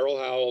front of Beryl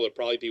Howell. It'll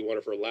probably be one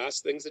of her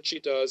last things that she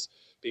does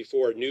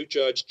before new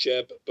Judge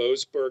Jeb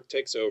Boasberg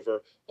takes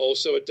over,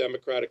 also a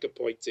Democratic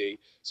appointee.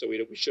 So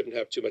we shouldn't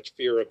have too much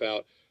fear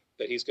about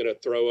that he's going to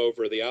throw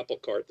over the apple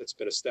cart that's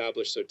been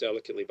established so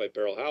delicately by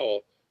Beryl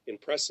Howell in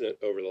precedent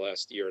over the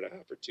last year and a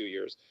half or 2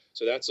 years.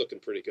 So that's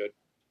looking pretty good.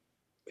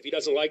 If he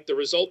doesn't like the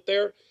result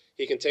there,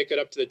 he can take it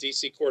up to the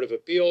D.C. Court of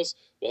Appeals.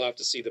 We'll have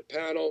to see the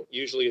panel.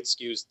 Usually it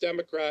skews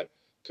Democrat.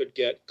 Could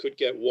get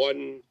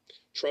one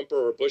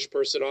Trumper or Bush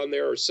person on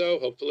there or so,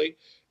 hopefully.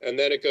 And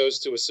then it goes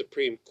to a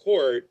Supreme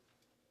Court,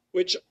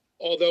 which,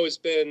 although has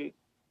been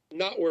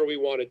not where we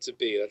want it to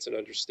be, that's an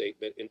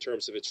understatement in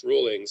terms of its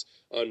rulings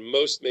on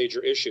most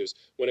major issues.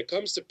 When it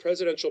comes to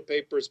presidential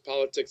papers,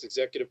 politics,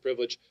 executive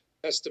privilege,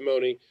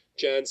 testimony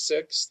Jan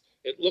 6th.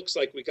 It looks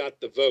like we got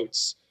the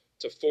votes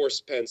to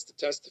force Pence to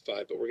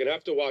testify, but we're going to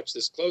have to watch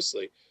this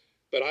closely.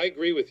 But I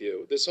agree with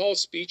you. This whole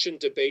speech and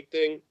debate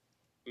thing,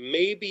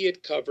 maybe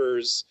it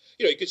covers,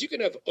 because you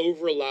can have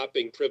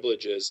overlapping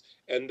privileges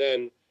and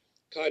then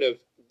kind of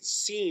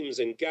seams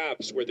and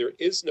gaps where there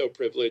is no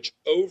privilege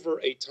over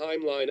a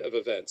timeline of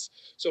events.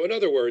 So in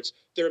other words,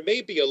 there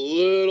may be a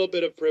little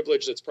bit of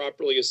privilege that's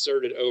properly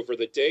asserted over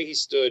the day he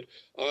stood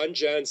on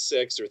Jan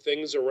 6 or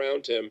things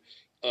around him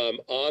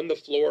on the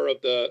floor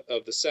of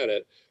the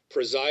Senate,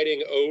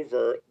 presiding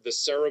over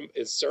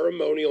the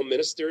ceremonial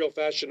ministerial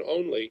fashion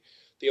only,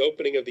 the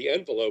opening of the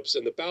envelopes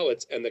and the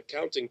ballots and the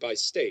counting by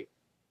state.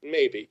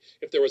 Maybe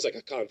if there was like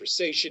a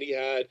conversation he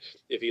had,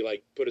 if he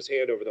like put his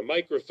hand over the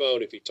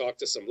microphone, if he talked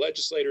to some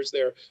legislators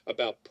there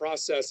about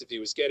process, if he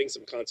was getting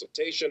some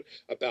consultation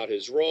about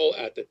his role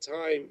at the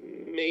time,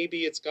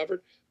 maybe it's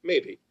covered,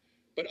 maybe.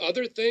 But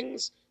other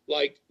things,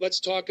 like let's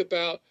talk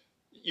about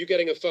you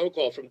getting a phone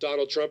call from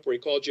Donald Trump where he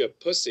called you a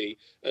pussy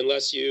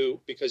because you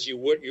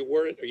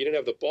didn't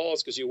have the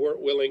balls because you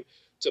weren't willing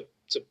to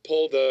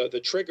pull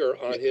the trigger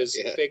on his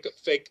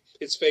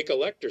fake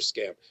elector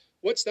scam.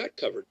 What's that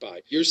covered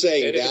by? You're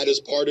saying that is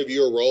part of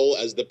your role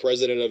as the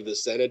president of the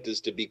Senate is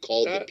to be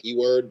called the P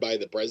word by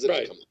the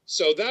president? Right.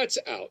 So that's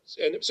out.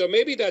 And so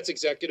maybe that's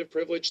executive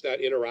privilege,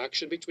 that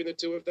interaction between the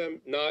two of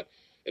them, not.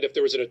 And if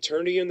there was an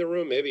attorney in the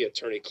room, maybe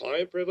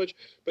attorney-client privilege.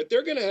 But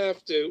they're going to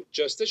have to,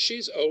 just as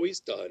she's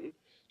always done,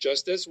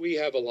 just as we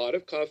have a lot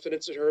of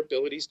confidence in her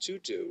abilities to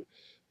do,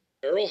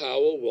 Beryl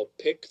Howell will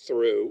pick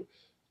through,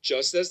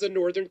 just as the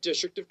Northern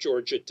District of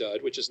Georgia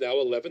did, which is now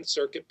 11th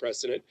Circuit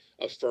precedent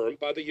affirmed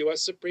by the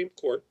U.S. Supreme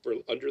Court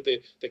under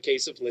the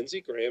case of Lindsey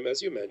Graham, as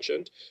you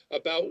mentioned,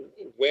 about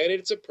when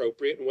it's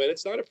appropriate and when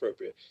it's not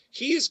appropriate.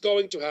 He is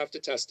going to have to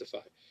testify.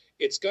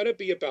 It's going to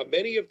be about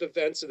many of the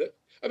events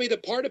the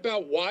part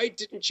about why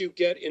didn't you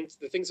get into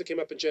the things that came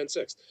up in Jan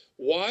 6?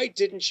 Why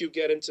didn't you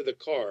get into the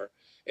car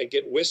and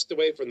get whisked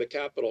away from the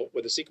Capitol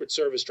where the Secret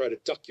Service tried to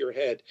duck your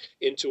head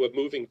into a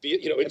moving,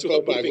 into a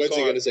moving car? What's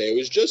he going to say? It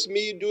was just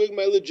me doing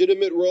my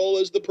legitimate role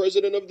as the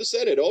president of the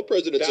Senate. All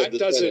presidents of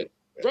the Senate.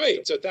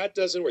 Right. So that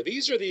doesn't work.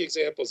 These are the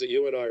examples that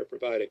you and I are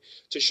providing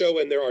to show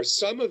when there are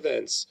some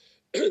events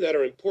that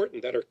are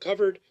important, that are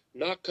covered,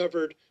 not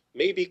covered,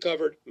 may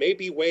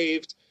be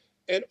waived,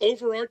 and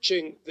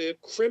overarching the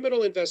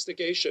criminal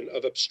investigation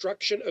of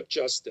obstruction of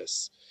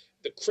justice.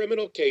 The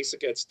criminal case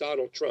against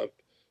Donald Trump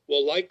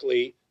will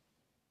likely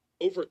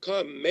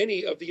overcome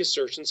many of the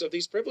assertions of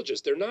these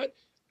privileges. They're not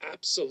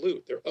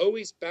absolute. They're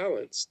always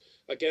balanced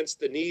against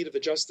the need of the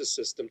justice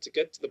system to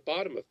get to the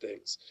bottom of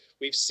things.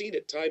 We've seen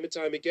it time and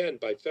time again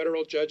by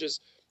federal judges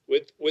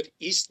with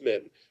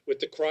Eastman, with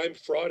the crime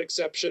fraud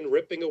exception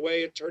ripping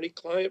away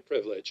attorney-client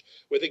privilege,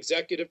 with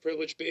executive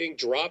privilege being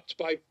dropped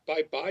by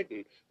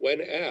Biden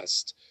when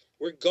asked.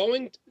 We're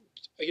going,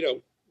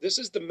 this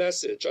is the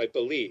message, I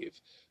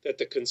believe, that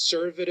the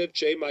conservative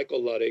J.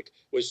 Michael Luttig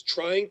was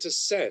trying to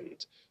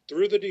send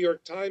through the New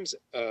York Times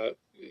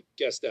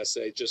guest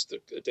essay just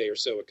a day or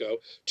so ago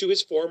to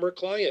his former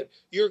client.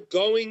 You're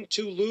going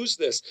to lose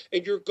this,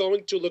 and you're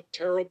going to look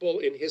terrible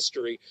in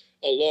history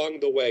along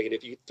the way. And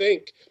if you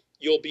think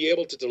you'll be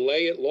able to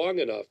delay it long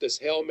enough, this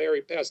Hail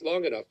Mary pass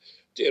long enough,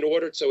 in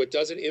order so it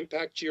doesn't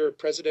impact your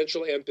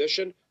presidential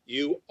ambition,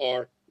 you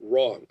are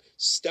wrong.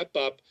 Step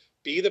up,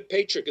 be the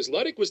patriot. Because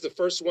Luttig was the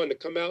first one to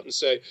come out and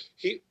say,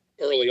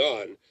 early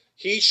on,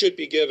 he should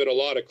be given a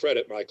lot of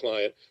credit, my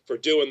client, for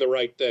doing the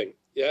right thing.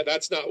 Yeah,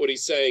 that's not what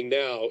he's saying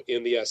now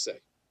in the essay.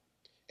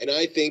 And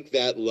I think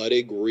that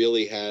Luttig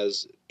really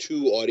has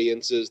two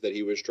audiences that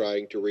he was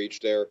trying to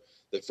reach there.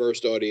 The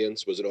first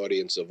audience was an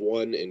audience of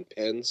one in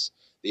Pence.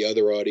 The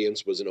other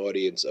audience was an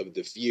audience of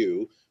the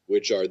few,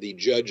 which are the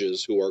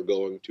judges who are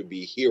going to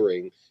be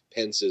hearing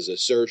Pence's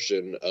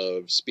assertion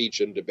of speech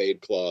and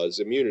debate clause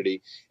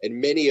immunity. And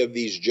many of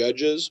these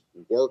judges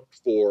worked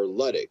for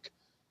Luttig,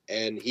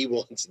 and he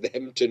wants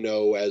them to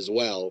know as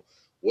well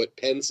what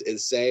Pence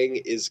is saying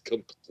is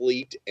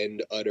complete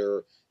and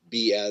utter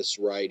BS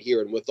right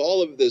here. And with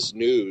all of this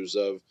news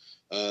of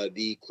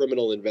the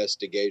criminal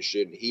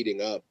investigation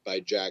heating up by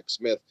Jack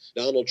Smith,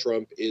 Donald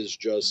Trump is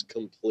just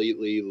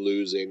completely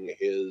losing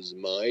his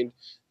mind.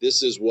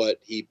 This is what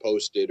he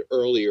posted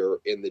earlier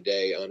in the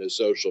day on his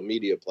social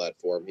media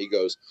platform. He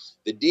goes,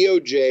 "The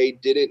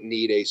DOJ didn't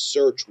need a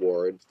search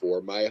warrant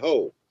for my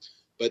home,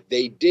 but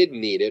they did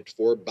need it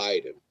for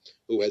Biden,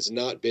 who has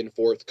not been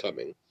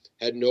forthcoming,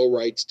 had no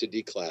rights to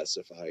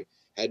declassify,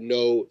 had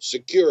no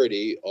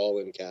security, all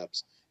in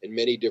caps, in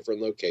many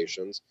different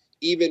locations,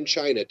 even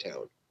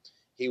Chinatown.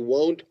 He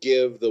won't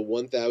give the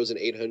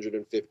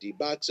 1,850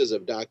 boxes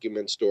of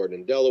documents stored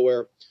in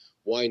Delaware.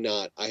 Why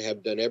not? I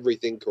have done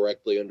everything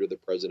correctly under the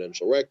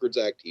Presidential Records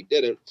Act. He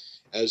didn't.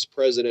 As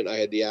president, I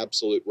had the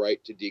absolute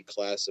right to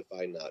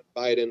declassify, not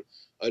Biden.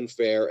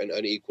 Unfair and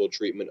unequal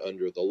treatment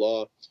under the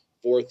law.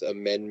 Fourth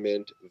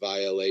Amendment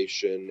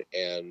violation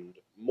and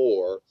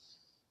more."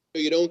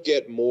 So you don't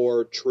get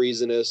more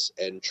treasonous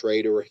and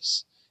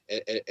traitorous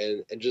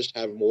and just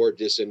have more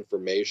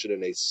disinformation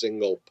in a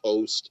single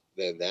post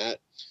than that.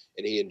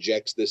 and he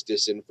injects this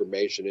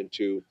disinformation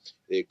into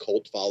the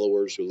cult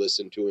followers who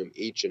listen to him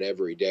each and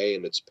every day,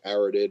 and it's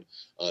parroted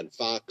on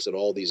Fox and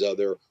all these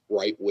other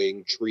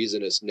right-wing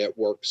treasonous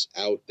networks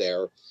out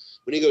there.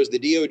 When he goes, the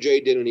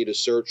DOJ didn't need a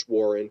search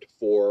warrant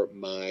for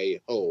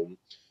my home.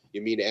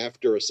 You mean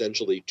after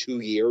essentially 2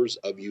 years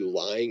of you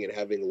lying and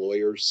having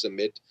lawyers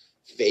submit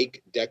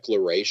fake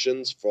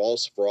declarations,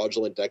 false,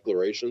 fraudulent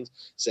declarations,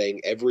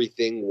 saying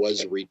everything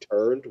was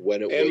returned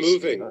when it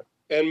was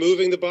and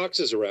moving the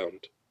boxes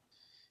around.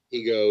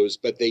 He goes,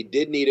 but they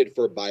did need it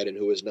for Biden,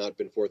 who has not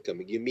been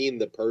forthcoming. You mean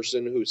the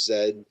person who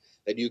said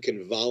that you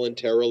can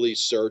voluntarily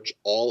search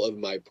all of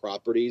my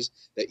properties,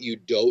 that you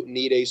don't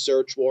need a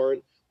search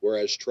warrant?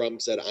 Whereas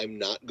Trump said, I'm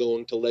not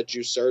going to let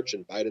you search.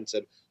 And Biden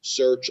said,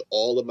 search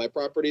all of my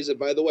properties. And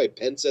by the way,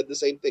 Pence said the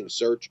same thing,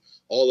 search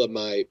all of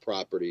my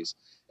properties.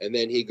 And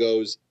then he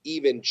goes,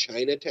 even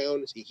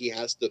Chinatown, he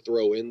has to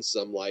throw in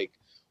some like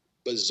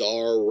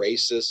bizarre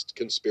racist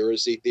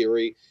conspiracy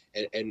theory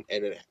and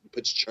it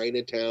puts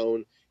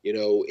Chinatown, you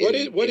know.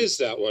 What is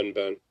that one,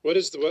 Ben?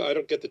 I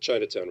don't get the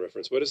Chinatown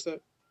reference. What is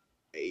that?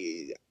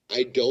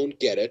 I don't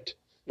get it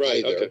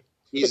either. Okay.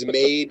 He's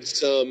made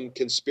some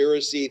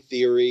conspiracy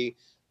theory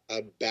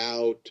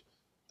about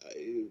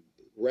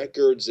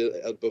records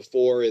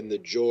before in the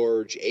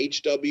George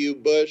H.W.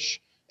 Bush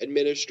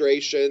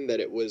administration that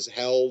it was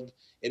held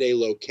in a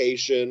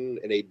location,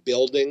 in a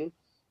building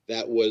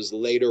that was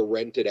later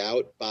rented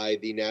out by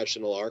the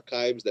National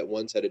Archives that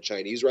once had a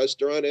Chinese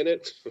restaurant in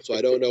it. So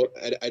I don't know.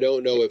 I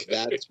don't know if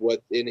that's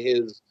what in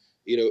his,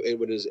 you know,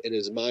 in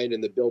his mind.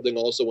 And the building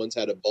also once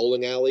had a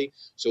bowling alley.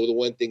 So the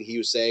one thing he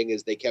was saying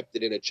is they kept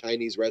it in a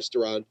Chinese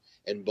restaurant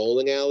and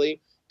bowling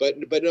alley. But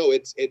no,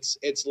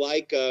 it's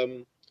like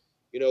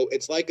you know,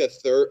 it's like a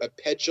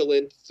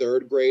petulant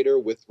third grader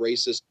with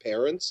racist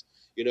parents,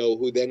 you know,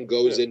 who then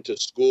goes into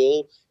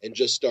school and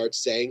just starts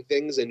saying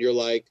things, and you're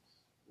like,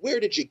 where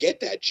did you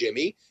get that,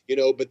 Jimmy? You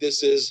know, but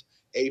this is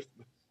a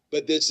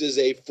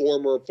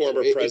former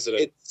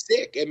president. It's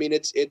sick. I mean,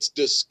 it's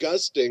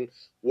disgusting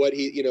what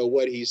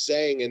he's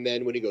saying. And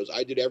then when he goes,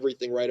 I did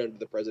everything right under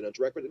the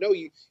presidential record. No,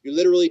 you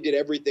literally did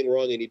everything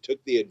wrong, and he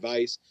took the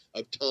advice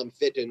of Tom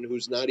Fitton,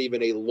 who's not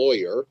even a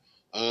lawyer,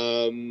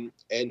 and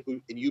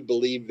you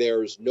believe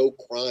there's no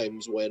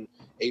crimes when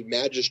a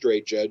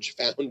magistrate judge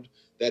found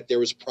that there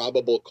was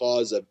probable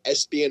cause of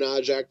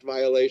Espionage Act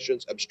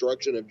violations,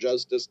 obstruction of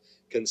justice,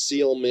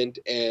 concealment,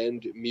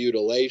 and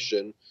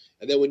mutilation.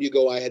 And then when you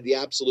go, I had the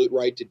absolute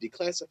right to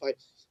declassify.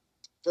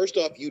 First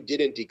off, you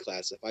didn't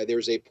declassify.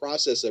 There's a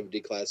process of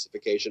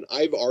declassification.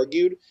 I've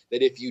argued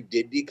that if you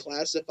did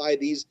declassify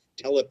these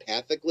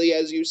telepathically,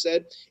 as you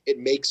said, it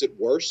makes it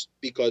worse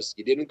because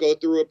you didn't go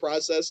through a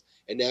process,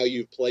 and now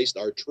you've placed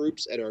our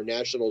troops and our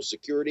national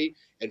security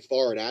and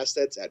foreign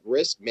assets at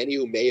risk, many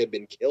who may have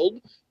been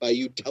killed by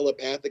you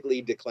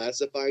telepathically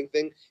declassifying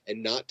things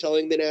and not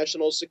telling the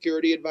National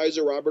Security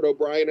Advisor, Robert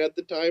O'Brien, at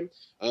the time.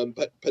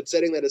 But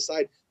setting that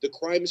aside, the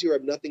crimes here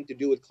have nothing to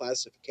do with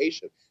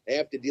classification. They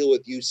have to deal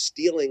with you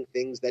stealing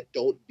things that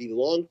don't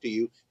belong to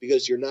you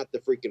because you're not the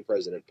freaking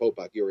president.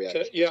 Popak, your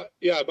reaction?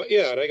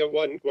 And I got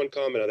one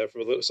comment on that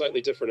from a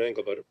slightly different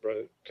angle, but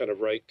kind of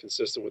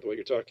consistent with what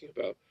you're talking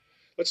about.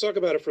 Let's talk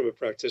about it from a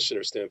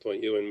practitioner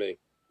standpoint, you and me.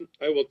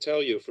 I will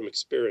tell you from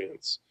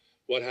experience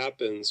what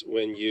happens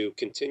when you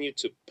continue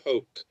to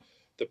poke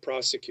the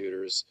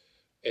prosecutors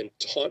and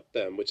taunt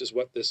them, which is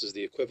what this is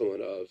the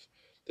equivalent of.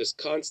 This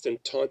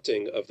constant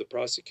taunting of the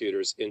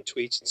prosecutors in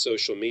tweets and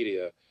social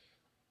media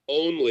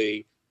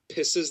only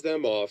pisses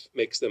them off,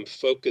 makes them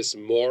focus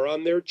more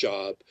on their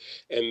job,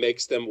 and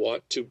makes them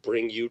want to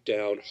bring you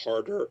down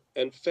harder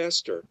and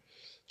faster.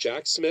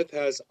 Jack Smith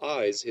has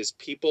eyes. His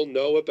people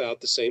know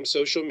about the same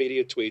social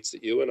media tweets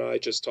that you and I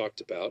just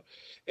talked about.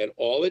 And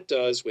all it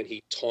does when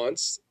he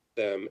taunts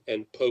them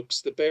and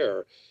pokes the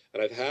bear,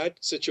 and I've had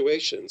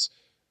situations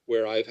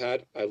where I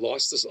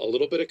lost a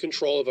little bit of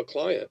control of a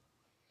client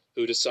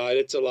who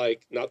decided to,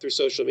 like, not through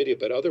social media,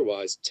 but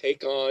otherwise,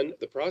 take on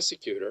the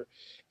prosecutor.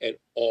 And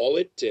all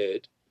it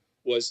did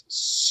was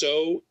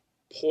so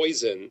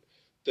poison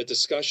the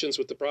discussions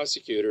with the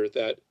prosecutor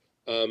that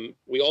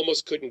we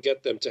almost couldn't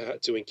get them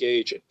to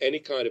engage in any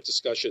kind of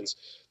discussions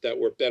that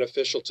were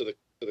beneficial to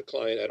the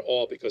client at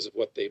all because of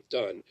what they've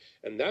done.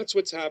 And that's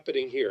what's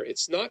happening here.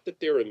 It's not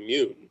that they're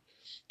immune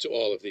to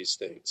all of these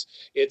things.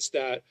 It's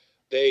that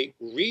they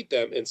read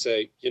them and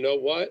say, you know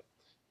what?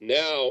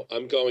 Now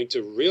I'm going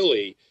to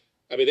really,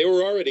 I mean, they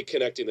were already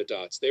connecting the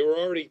dots. They were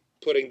already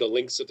putting the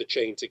links of the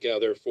chain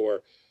together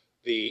for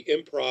the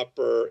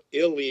improper,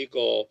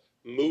 illegal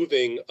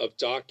moving of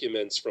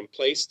documents from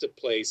place to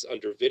place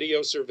under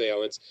video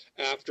surveillance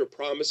after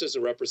promises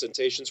and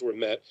representations were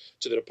met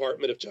to the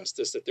Department of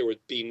Justice that there would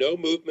be no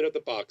movement of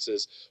the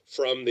boxes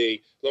from as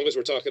long as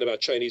we're talking about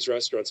Chinese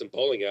restaurants and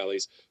bowling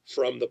alleys,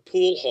 from the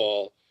pool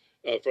hall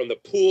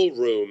pool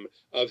room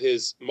of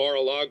his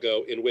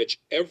Mar-a-Lago, in which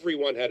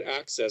everyone had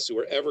access who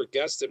were ever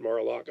guests at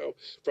Mar-a-Lago,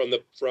 from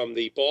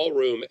the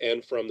ballroom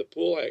and from the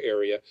pool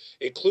area,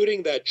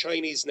 including that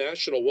Chinese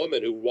national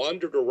woman who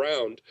wandered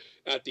around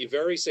at the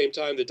very same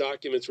time the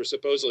documents were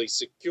supposedly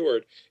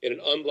secured in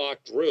an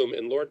unlocked room,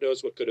 and Lord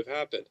knows what could have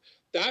happened.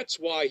 That's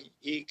why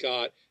he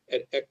got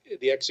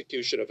the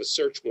execution of a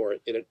search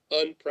warrant in an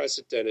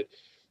unprecedented,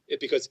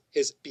 because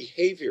his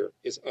behavior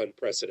is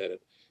unprecedented.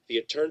 He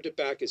had turned it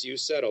back, as you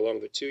said,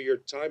 along the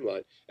 2-year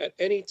timeline at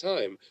any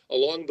time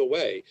along the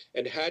way,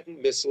 and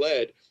hadn't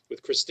misled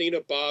with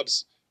Christina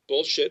Bob's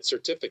bullshit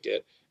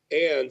certificate.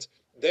 And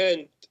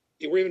then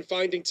we're even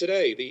finding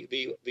today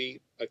the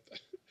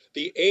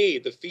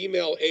aide, the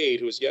female aide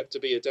who is yet to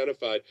be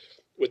identified,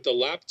 with the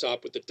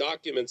laptop with the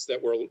documents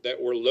that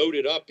were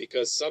loaded up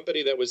because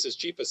somebody that was his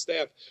chief of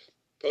staff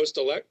post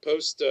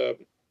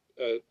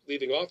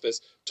leaving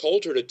office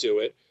told her to do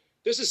it.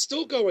 This is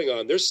still going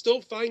on. They're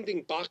still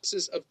finding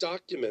boxes of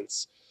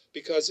documents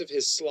because of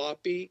his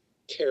sloppy,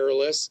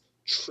 careless,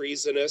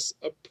 treasonous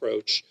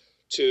approach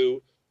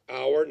to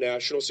our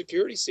national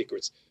security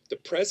secrets. The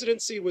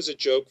presidency was a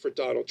joke for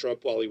Donald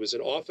Trump while he was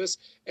in office,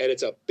 and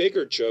it's a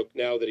bigger joke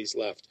now that he's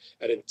left.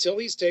 And until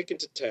he's taken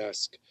to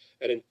task,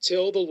 and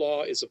until the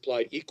law is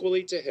applied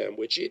equally to him,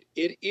 which it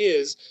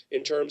is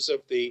in terms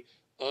of the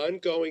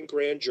ongoing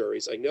grand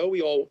juries. I know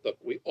we all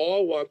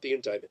want the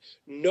indictment.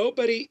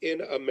 Nobody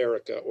in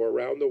America or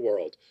around the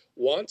world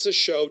wants a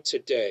show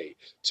today,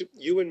 to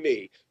you and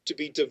me, to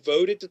be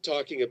devoted to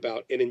talking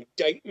about an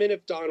indictment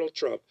of Donald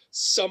Trump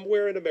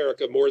somewhere in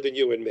America more than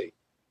you and me.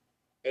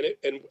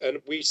 And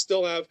we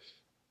still have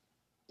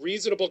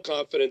reasonable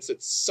confidence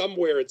that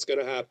somewhere it's going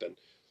to happen.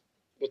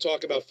 We'll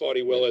talk about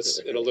Fani Willis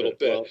in a little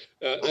bit,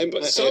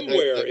 but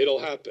somewhere it'll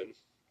happen.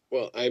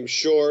 Well, I'm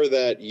sure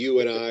that you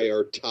and I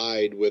are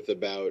tied with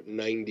about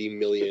 90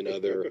 million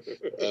other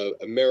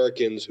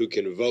Americans who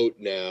can vote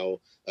now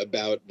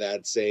about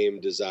that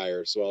same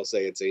desire. So I'll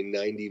say it's a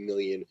 90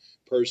 million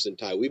person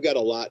tie. We've got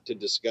a lot to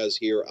discuss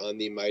here on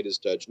the Midas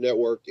Touch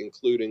Network,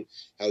 including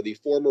how the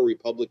former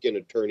Republican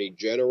Attorney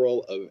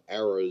General of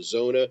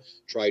Arizona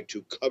tried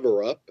to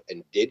cover up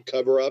and did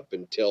cover up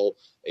until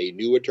a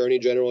new Attorney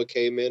General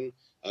came in.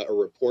 A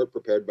report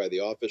prepared by the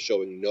office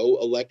showing no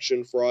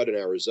election fraud in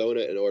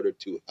Arizona in order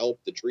to help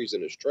the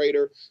treasonous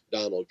traitor,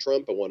 Donald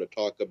Trump. I want to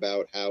talk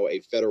about how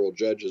a federal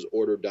judge has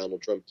ordered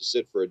Donald Trump to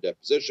sit for a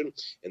deposition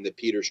in the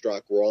Peter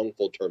Strzok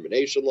wrongful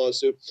termination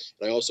lawsuit.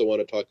 And I also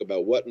want to talk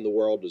about what in the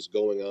world is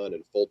going on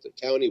in Fulton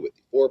County with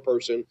the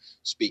foreperson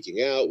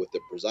speaking out, with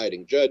the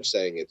presiding judge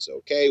saying it's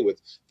okay, with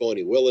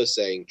Fani Willis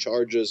saying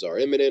charges are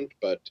imminent,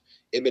 but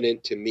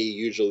imminent to me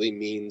usually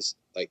means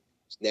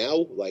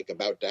now, like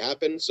about to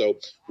happen. So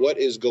what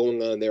is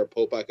going on there?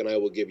 Popok and I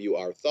will give you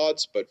our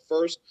thoughts, but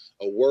first,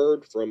 a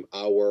word from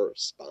our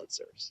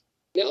sponsors.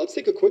 Now let's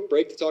take a quick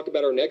break to talk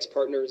about our next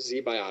partner,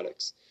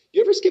 ZBiotics.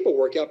 You ever skip a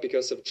workout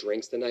because of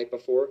drinks the night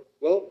before?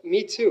 Well,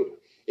 me too.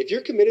 If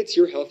you're committed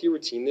to your healthy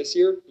routine this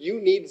year,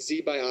 you need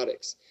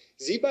ZBiotics.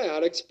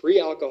 ZBiotics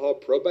Pre-Alcohol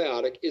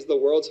Probiotic is the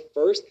world's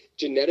first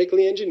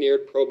genetically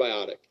engineered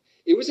probiotic.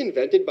 It was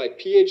invented by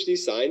PhD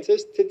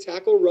scientists to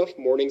tackle rough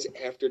mornings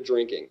after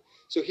drinking.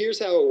 So here's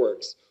how it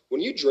works.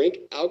 When you drink,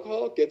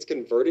 alcohol gets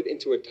converted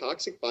into a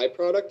toxic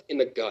byproduct in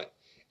the gut.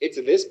 It's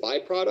this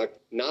byproduct,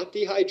 not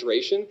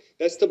dehydration,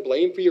 that's to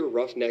blame for your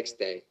rough next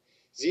day.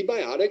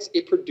 ZBiotics,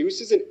 it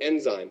produces an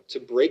enzyme to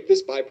break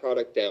this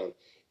byproduct down.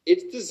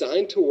 It's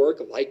designed to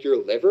work like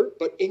your liver,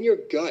 but in your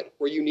gut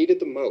where you need it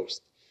the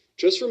most.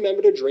 Just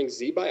remember to drink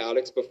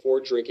ZBiotics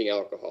before drinking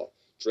alcohol.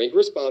 Drink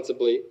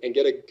responsibly and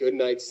get a good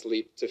night's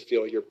sleep to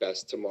feel your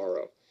best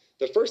tomorrow.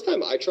 The first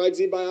time I tried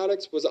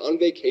ZBiotics was on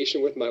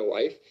vacation with my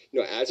wife.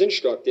 As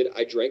instructed,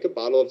 I drank a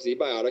bottle of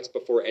ZBiotics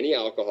before any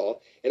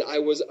alcohol, and I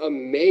was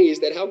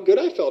amazed at how good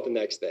I felt the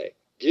next day.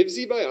 Give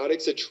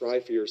ZBiotics a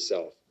try for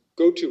yourself.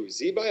 Go to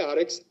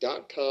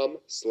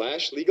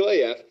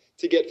zbiotics.com/legalaf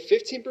to get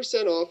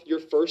 15% off your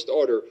first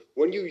order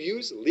when you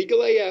use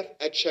LegalAF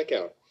at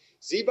checkout.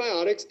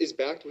 ZBiotics is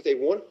backed with a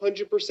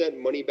 100%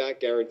 money-back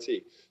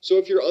guarantee. So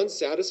if you're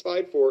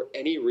unsatisfied for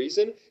any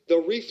reason,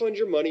 they'll refund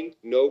your money,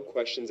 no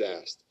questions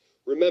asked.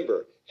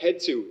 Remember, head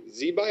to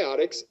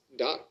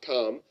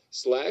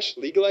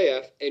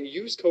zbiotics.com/legalaf and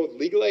use code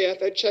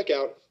legalaf at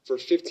checkout for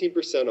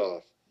 15%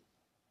 off.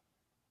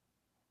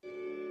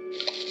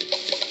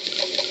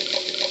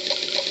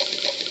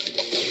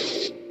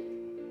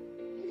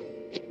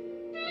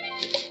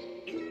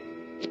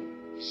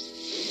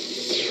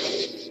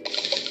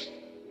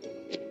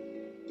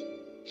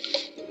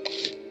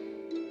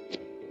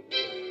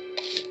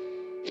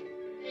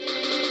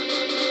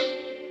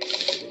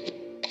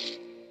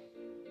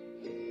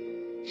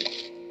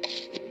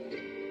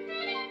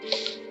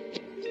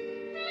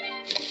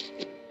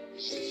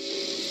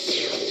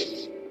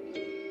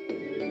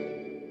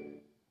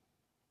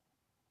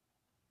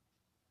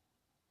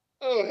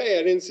 Oh, hey,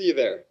 I didn't see you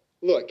there.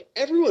 Look,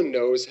 everyone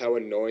knows how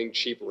annoying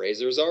cheap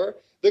razors are.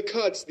 The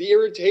cuts, the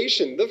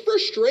irritation, the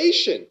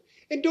frustration.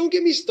 And don't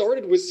get me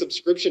started with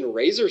subscription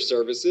razor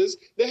services,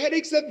 the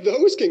headaches that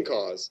those can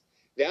cause.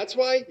 That's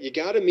why you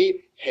gotta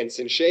meet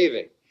Henson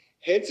Shaving.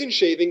 Henson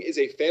Shaving is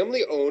a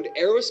family-owned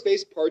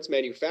aerospace parts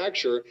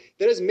manufacturer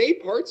that has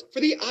made parts for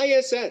the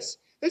ISS.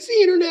 That's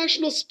the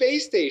International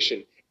Space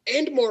Station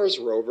and Mars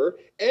rover,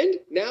 and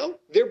now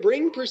they're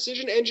bringing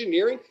precision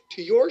engineering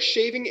to your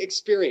shaving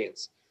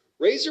experience.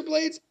 Razor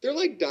blades, they're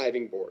like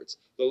diving boards.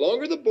 The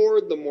longer the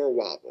board, the more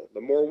wobble. The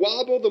more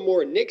wobble, the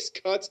more nicks,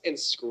 cuts, and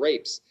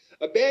scrapes.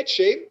 A bad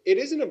shave, it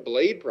isn't a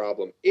blade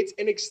problem, it's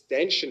an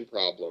extension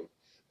problem.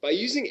 By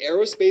using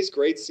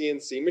aerospace-grade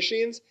CNC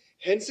machines,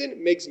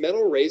 Henson makes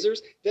metal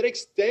razors that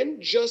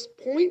extend just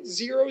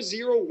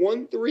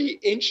 0.0013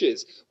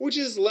 inches, which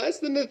is less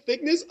than the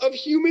thickness of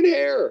human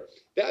hair.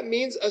 That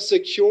means a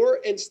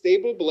secure and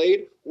stable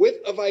blade with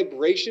a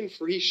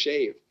vibration-free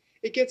shave.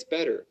 It gets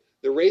better.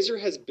 The razor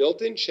has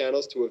built-in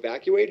channels to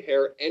evacuate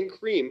hair and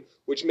cream,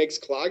 which makes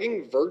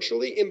clogging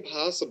virtually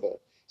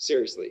impossible.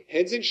 Seriously,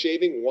 Henson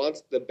Shaving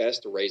wants the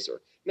best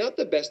razor, not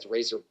the best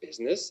razor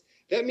business.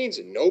 That means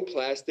no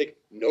plastic,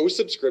 no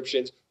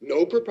subscriptions,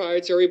 no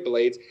proprietary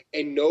blades,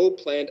 and no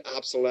planned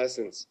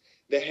obsolescence.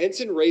 The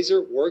Henson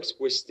razor works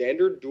with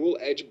standard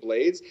dual-edge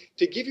blades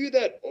to give you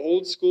that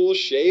old-school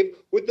shave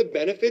with the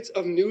benefits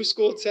of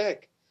new-school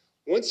tech.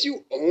 Once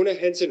you own a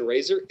Henson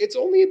razor, it's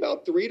only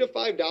about $3 to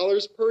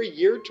 $5 per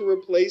year to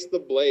replace the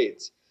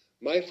blades.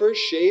 My first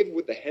shave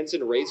with the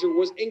Henson razor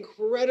was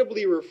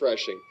incredibly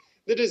refreshing.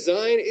 The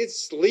design is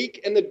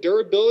sleek and the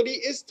durability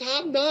is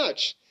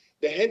top-notch.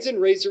 The Henson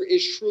razor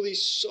is truly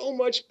so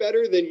much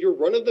better than your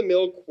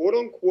run-of-the-mill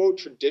quote-unquote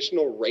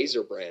traditional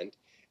razor brand.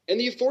 And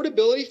the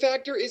affordability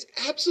factor is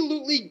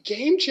absolutely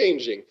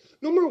game-changing.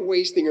 No more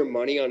wasting your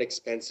money on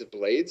expensive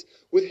blades.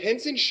 With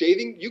Henson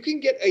Shaving, you can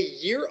get a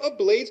year of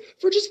blades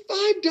for just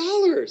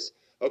 $5.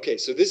 Okay,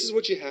 so this is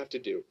what you have to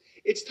do.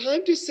 It's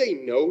time to say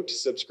no to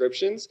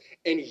subscriptions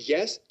and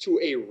yes to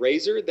a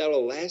razor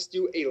that'll last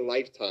you a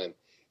lifetime.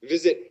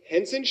 Visit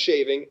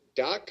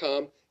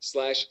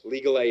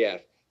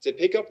hensonshaving.com/legalaf to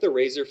pick up the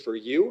razor for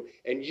you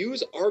and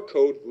use our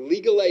code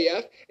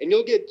LEGALAF and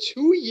you'll get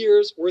 2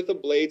 years worth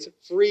of blades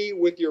free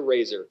with your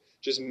razor.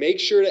 Just make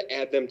sure to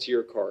add them to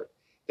your cart.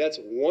 That's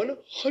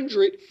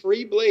 100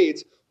 free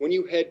blades when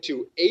you head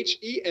to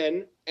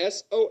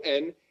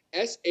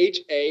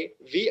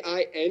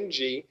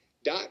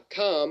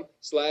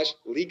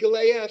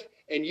hensonshaving.com/legalaf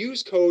and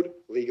use code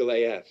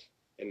LEGALAF.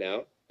 And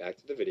now, back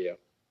to the video.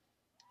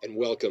 And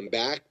welcome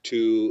back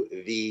to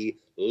the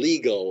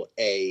Legal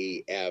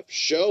AF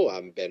show.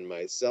 I'm Ben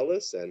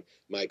Meiselas and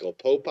Michael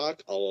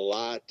Popak. A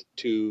lot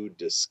to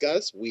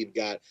discuss. We've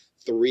got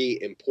 3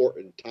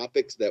 important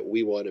topics that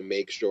we want to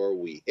make sure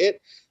we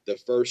hit. The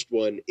first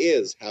one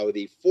is how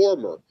the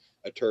former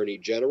Attorney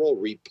General,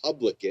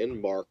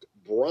 Republican Mark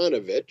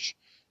Brnovich,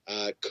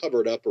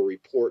 covered up a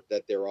report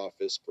that their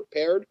office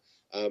prepared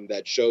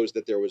that shows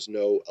that there was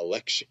no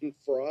election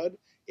fraud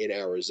in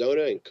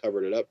Arizona and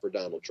covered it up for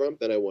Donald Trump.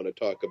 Then I want to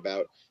talk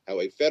about how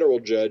a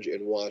federal judge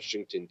in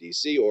Washington,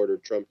 D.C.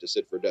 ordered Trump to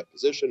sit for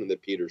deposition in the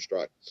Peter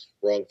Strzok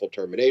wrongful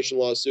termination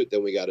lawsuit.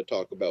 Then we got to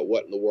talk about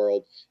what in the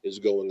world is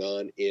going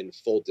on in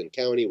Fulton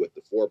County with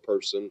the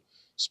 4-person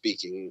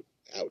speaking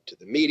out to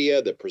the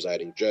media, the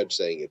presiding judge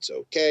saying it's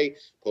okay.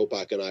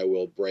 Popak and I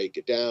will break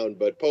it down.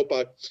 But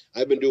Popak,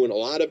 I've been doing a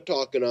lot of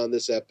talking on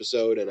this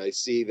episode, and I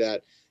see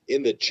that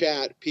in the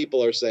chat,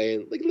 people are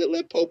saying,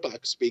 let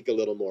Popak speak a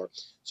little more.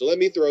 So let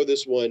me throw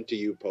this one to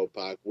you,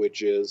 Popak,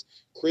 which is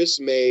Chris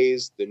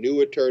Mays, the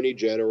new Attorney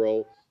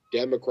General,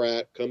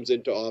 Democrat, comes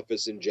into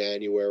office in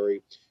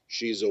January.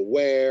 She's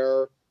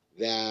aware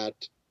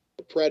that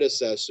the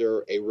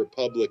predecessor, a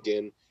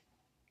Republican,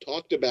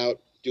 talked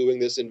about doing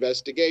this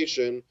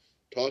investigation,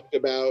 talked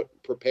about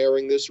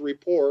preparing this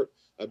report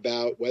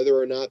about whether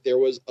or not there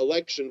was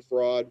election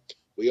fraud.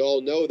 We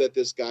all know that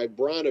this guy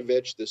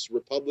Brnovich, this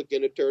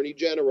Republican Attorney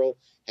General,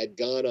 had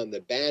gone on the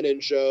Bannon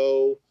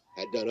show,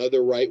 had done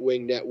other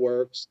right-wing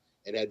networks,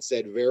 and had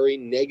said very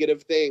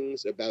negative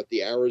things about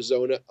the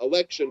Arizona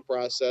election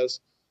process.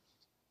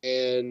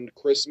 And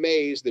Chris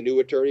Mays, the new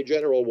Attorney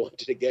General, wanted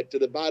to get to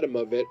the bottom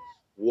of it.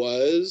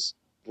 Was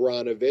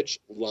Brnovich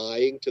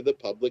lying to the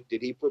public?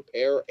 Did he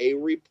prepare a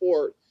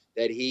report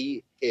that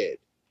he hid?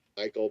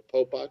 Michael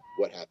Popak,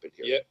 what happened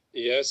here? Yeah,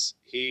 yes,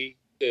 he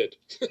did.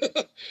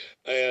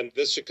 And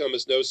this should come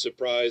as no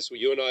surprise.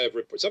 You and I have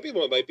reported. Some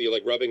people might be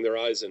like rubbing their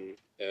eyes and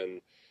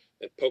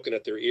poking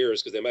at their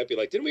ears because they might be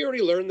like, didn't we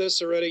already learn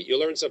this already? You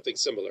learned something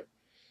similar.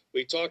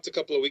 We talked a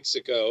couple of weeks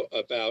ago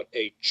about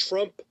a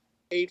Trump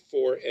paid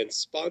for and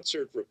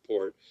sponsored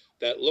report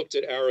that looked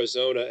at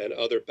Arizona and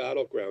other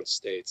battleground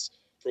states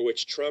for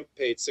which Trump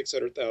paid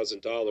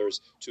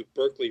 $600,000 to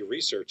Berkeley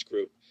Research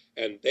Group.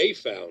 And they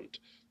found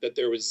that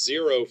there was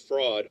zero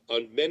fraud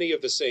on many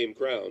of the same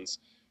grounds,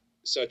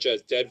 such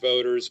as dead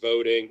voters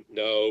voting,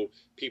 no,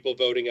 people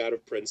voting out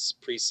of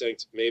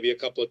precinct, maybe a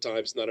couple of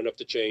times, not enough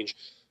to change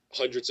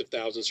hundreds of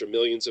thousands or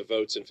millions of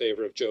votes in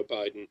favor of Joe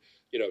Biden,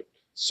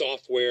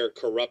 software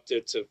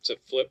corrupted to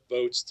flip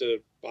votes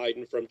to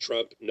Biden from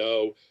Trump,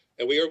 no.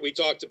 And we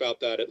talked about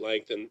that at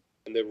length, and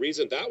And the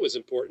reason that was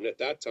important at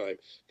that time,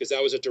 because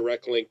that was a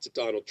direct link to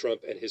Donald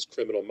Trump and his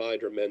criminal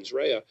mind, or mens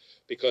rea,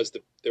 because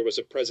there was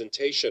a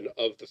presentation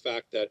of the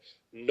fact that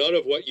none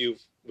of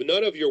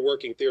your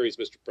working theories,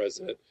 Mr.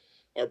 President,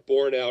 are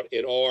borne out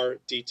in our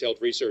detailed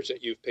research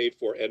that you've paid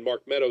for. And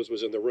Mark Meadows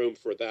was in the room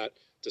for that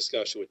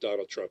discussion with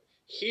Donald Trump.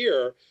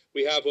 Here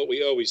we have what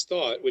we always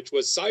thought, which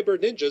was cyber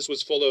ninjas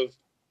was full of,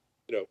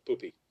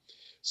 poopy.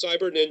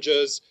 Cyber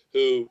ninjas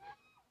who,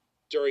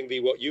 during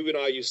what you and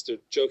I used to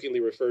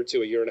jokingly refer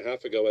to a year and a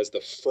half ago as the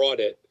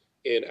fraudit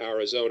in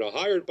Arizona,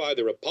 hired by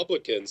the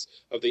Republicans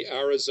of the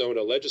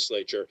Arizona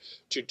legislature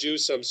to do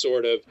some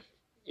sort of,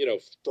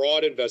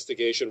 fraud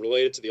investigation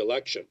related to the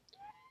election,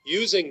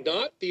 using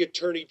not the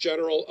Attorney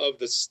General of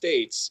the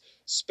state's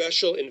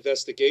Special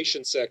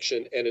Investigation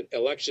Section and an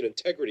Election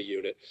Integrity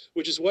Unit,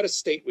 which is what a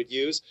state would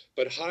use,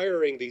 but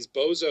hiring these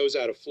bozos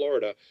out of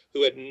Florida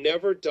who had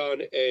never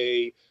done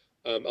a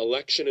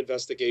election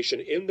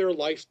investigation in their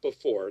life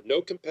before,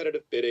 no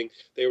competitive bidding.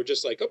 They were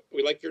just like, oh,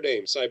 we like your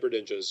name, Cyber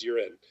Ninjas, you're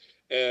in.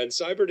 And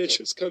Cyber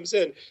Ninjas comes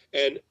in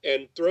and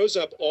throws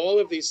up all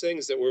of these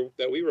things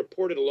that we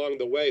reported along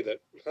the way that,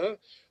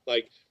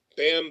 like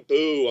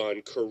bamboo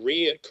on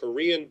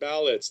Korean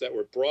ballots that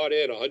were brought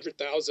in,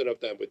 100,000 of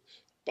them with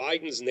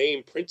Biden's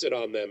name printed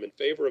on them in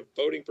favor of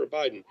voting for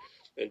Biden,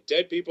 and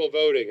dead people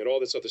voting and all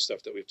this other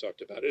stuff that we've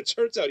talked about. And it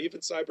turns out even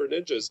Cyber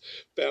Ninjas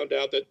found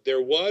out that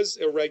there was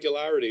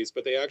irregularities,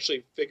 but they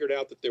actually figured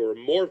out that there were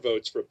more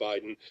votes for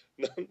Biden,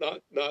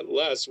 not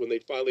less, when they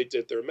finally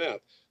did their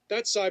math.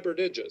 That's Cyber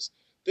Ninjas.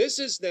 This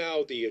is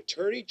now the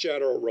Attorney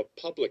General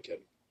Republican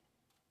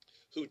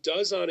who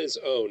does on his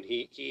own.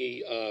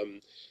 He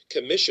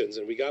commissions,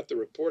 and we got the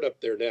report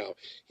up there now,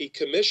 he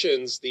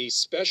commissions the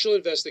Special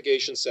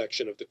Investigation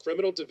Section of the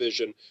Criminal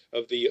Division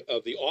of the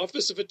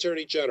Office of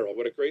Attorney General,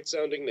 what a great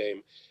sounding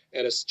name,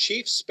 and a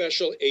chief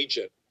special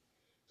agent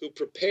who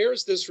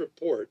prepares this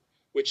report,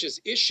 which is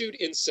issued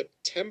in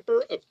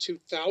September of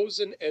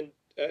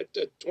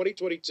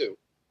 2022,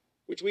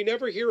 which we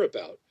never hear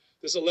about,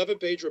 this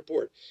 11-page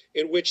report,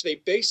 in which they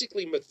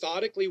basically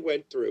methodically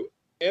went through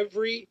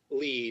every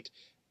lead,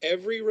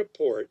 every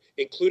report,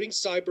 including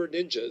Cyber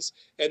Ninjas,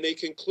 and they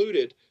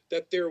concluded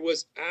that there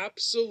was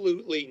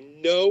absolutely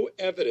no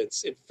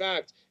evidence. In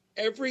fact,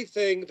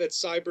 everything that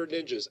Cyber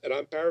Ninjas, and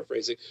I'm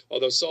paraphrasing,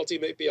 although Salty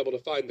may be able to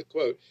find the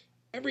quote,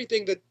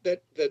 everything that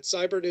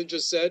Cyber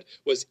Ninjas said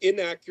was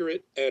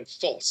inaccurate and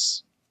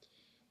false,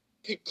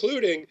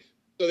 including,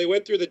 so they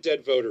went through the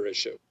dead voter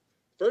issue.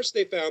 First,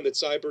 they found that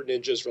Cyber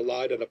Ninjas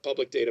relied on a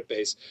public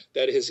database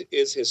that is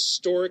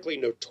historically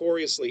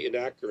notoriously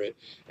inaccurate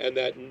and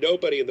that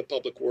nobody in the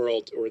public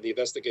world or in the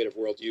investigative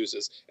world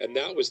uses, and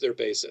that was their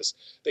basis.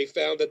 They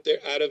found that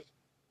they're out of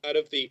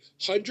the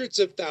hundreds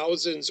of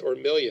thousands or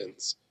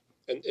millions,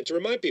 and to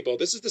remind people,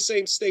 this is the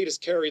same state as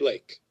Kari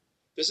Lake.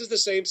 This is the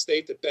same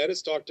state that Ben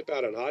has talked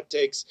about on Hot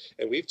Takes,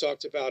 and we've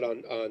talked about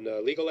on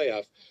Legal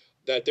AF,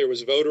 that there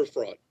was voter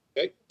fraud.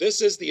 Okay?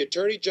 This is the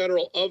Attorney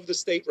General of the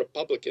state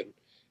Republican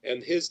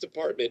and his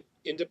department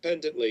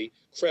independently,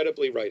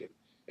 credibly writing.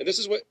 And this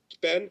is what,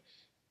 Ben,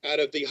 out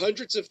of the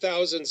hundreds of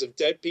thousands of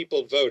dead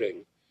people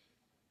voting,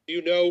 do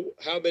you know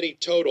how many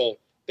total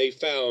they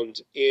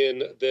found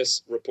in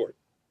this report?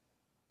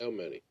 How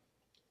many?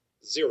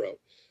 0.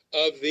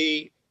 Of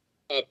the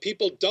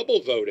people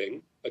double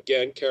voting,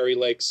 again, Kari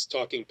Lake's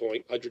talking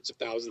point, hundreds of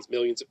thousands,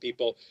 millions of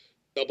people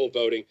double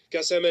voting,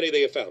 guess how many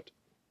they have found?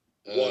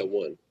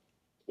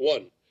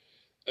 One.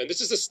 And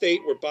this is a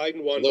state where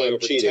Biden won by I'm over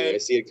cheating. 10. I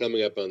see it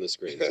coming up on the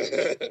screen.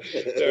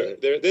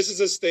 This is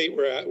a state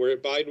where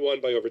Biden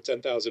won by over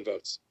 10,000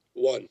 votes.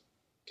 Won.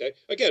 Okay.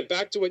 Again,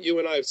 back to what you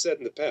and I have said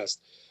in the past.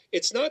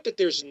 It's not that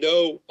there's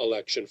no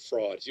election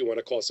fraud. You want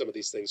to call some of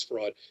these things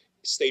fraud,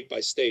 state by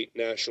state,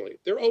 nationally.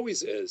 There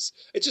always is.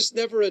 It's just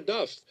never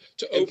enough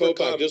to overcome.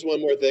 Popok, just one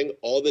more thing.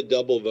 All the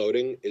double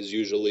voting is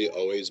usually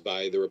always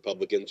by the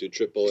Republicans who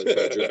triple and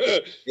quadruple.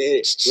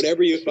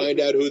 Whenever you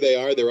find out who they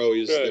are, they're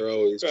always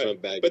right.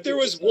 Trump back. But there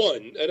was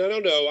one, and I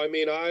don't know. I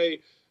mean, I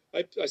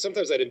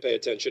sometimes I didn't pay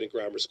attention in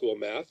grammar school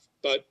math,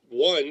 but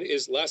 1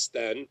 is less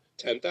than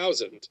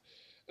 10,000.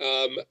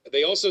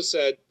 They also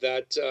said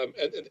that,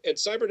 and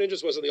Cyber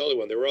Ninjas wasn't the only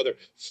one. There were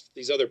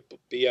these other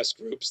BS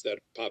groups that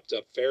popped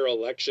up, Fair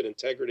Election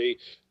Integrity.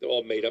 They're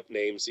all made up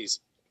names, these,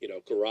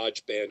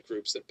 garage band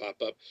groups that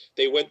pop up.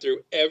 They went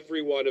through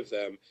every one of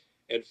them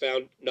and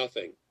found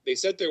nothing. They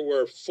said there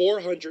were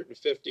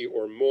 450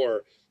 or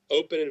more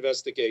open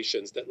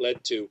investigations that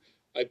led to,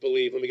 I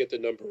believe, let me get the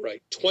number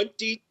right,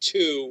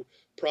 22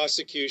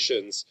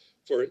 prosecutions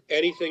for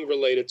anything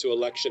related to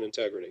election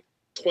integrity.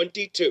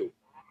 22.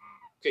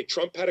 Okay,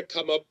 Trump had to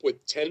come up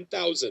with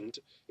 10,000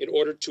 in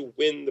order to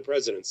win the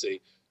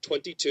presidency.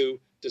 22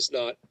 does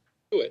not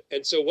do it.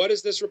 And so what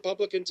does this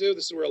Republican do?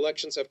 This is where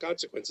elections have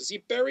consequences. He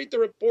buried the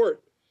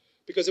report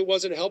because it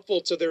wasn't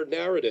helpful to their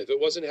narrative. It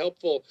wasn't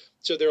helpful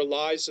to their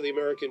lies to the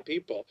American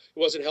people. It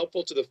wasn't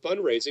helpful to the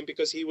fundraising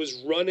because he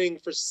was running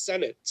for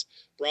Senate.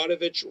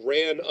 Brnovich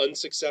ran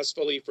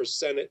unsuccessfully for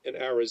Senate in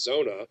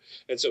Arizona,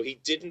 and so he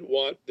didn't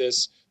want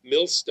this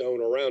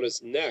millstone around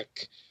his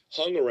neck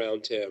hung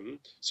around him,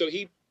 so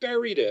he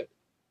buried it.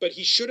 But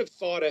he should have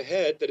thought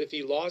ahead that if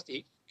he lost,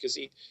 it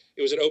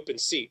was an open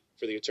seat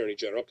for the Attorney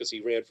General because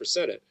he ran for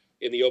Senate.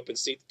 In the open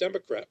seat, the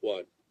Democrat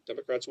won.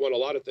 Democrats won a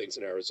lot of things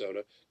in Arizona,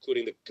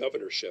 including the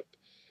governorship.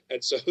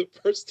 And so the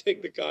first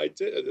thing the guy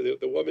did,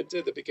 the woman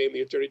did that became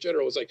the Attorney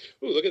General was like,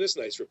 ooh, look at this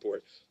nice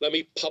report. Let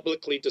me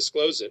publicly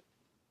disclose it.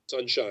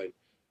 Sunshine,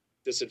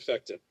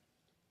 disinfectant,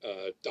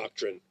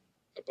 doctrine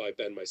by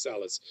Ben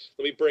Meiselas.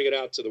 Let me bring it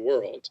out to the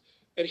world.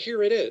 And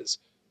here it is.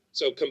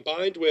 So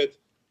combined with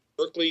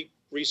Berkeley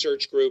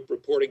Research Group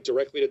reporting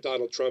directly to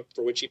Donald Trump,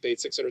 for which he paid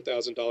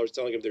 $600,000,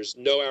 telling him there's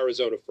no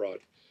Arizona fraud.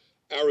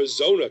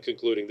 Arizona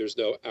concluding there's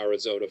no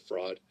Arizona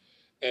fraud.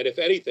 And if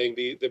anything,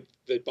 the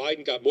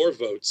Biden got more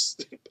votes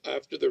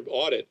after the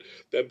audit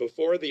than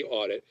before the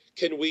audit.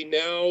 Can we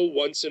now,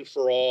 once and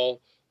for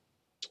all,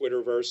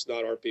 Twitterverse,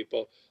 not our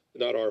people,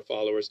 not our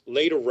followers,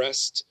 lay to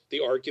rest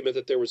the argument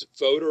that there was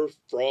voter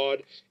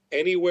fraud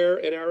anywhere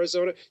in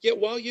Arizona? Yet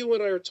while you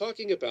and I are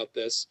talking about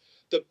this,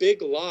 the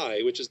big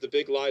lie, which is the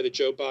big lie that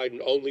Joe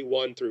Biden only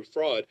won through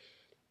fraud,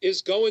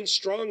 is going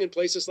strong in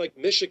places like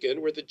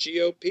Michigan, where the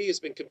GOP has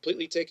been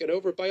completely taken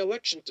over by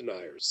election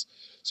deniers.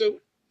 So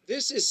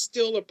this is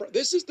still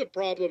this is the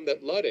problem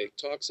that Ludwig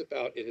talks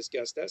about in his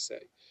guest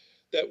essay,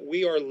 that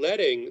we are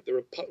letting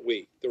the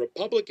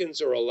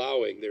Republicans are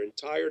allowing their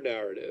entire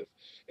narrative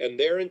and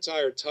their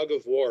entire tug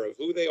of war of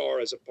who they are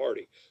as a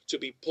party to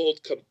be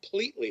pulled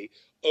completely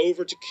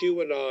over to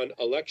QAnon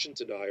election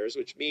deniers,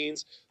 which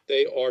means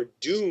they are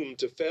doomed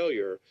to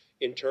failure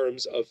in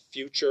terms of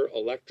future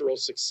electoral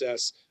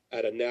success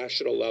at a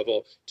national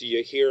level. Do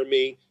you hear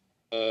me,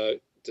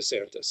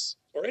 DeSantis,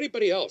 or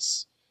anybody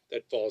else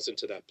that falls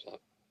into that plot?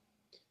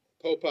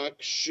 Popok,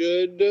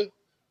 should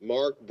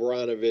Mark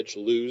Brnovich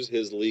lose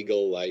his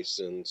legal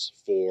license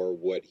for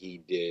what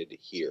he did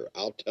here?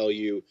 I'll tell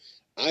you,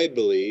 I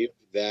believe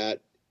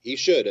that he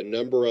should. A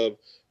number of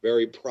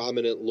very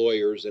prominent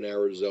lawyers in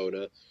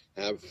Arizona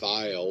have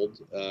filed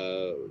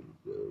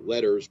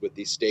letters with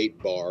the state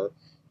bar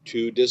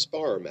to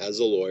disbar him as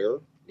a lawyer.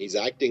 He's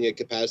acting in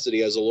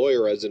capacity as a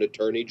lawyer, as an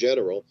attorney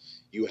general.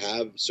 You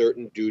have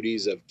certain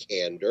duties of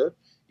candor.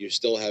 You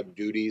still have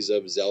duties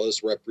of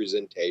zealous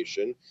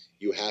representation.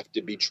 You have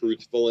to be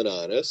truthful and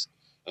honest.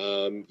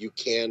 You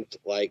can't,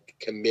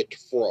 commit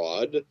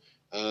fraud.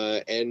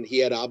 And he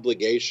had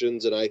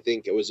obligations, and I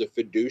think it was a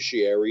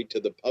fiduciary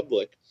to the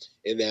public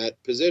in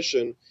that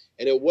position.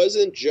 And it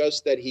wasn't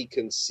just that he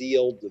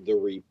concealed the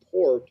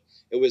report.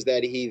 It was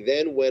that he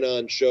then went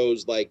on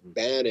shows like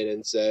Bannon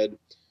and said,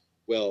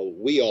 well,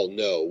 we all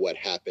know what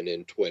happened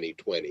in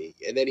 2020.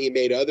 And then he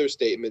made other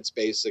statements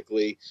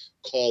basically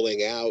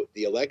calling out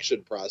the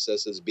election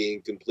process as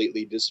being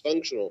completely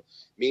dysfunctional.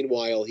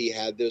 Meanwhile, he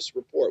had this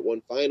report.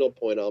 One final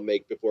point I'll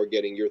make before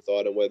getting your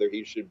thought on whether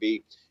he should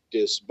be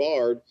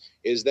disbarred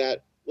is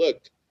that,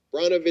 look,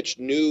 Brnovich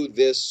knew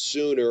this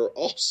sooner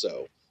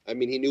also. I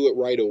mean, he knew it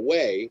right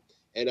away.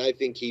 And I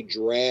think he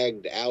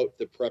dragged out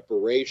the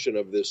preparation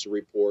of this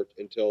report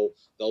until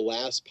the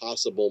last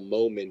possible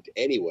moment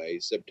anyway,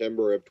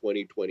 September of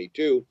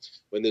 2022,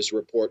 when this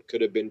report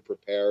could have been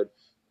prepared.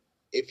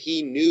 If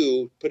he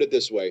knew, put it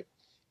this way,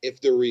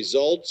 if the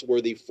results were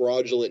the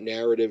fraudulent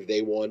narrative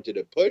they wanted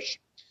to push,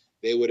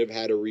 they would have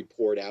had a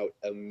report out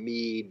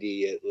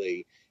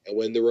immediately. And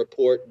when the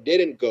report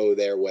didn't go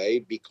their way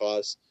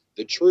because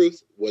the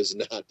truth was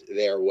not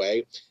their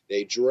way,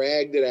 they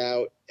dragged it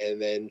out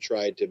and then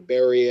tried to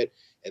bury it.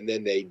 And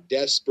then they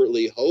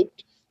desperately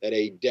hoped that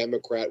a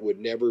Democrat would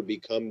never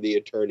become the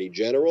attorney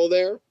general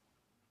there.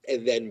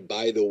 And then,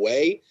 by the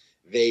way,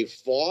 they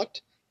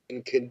fought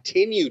and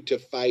continue to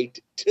fight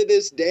to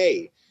this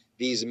day,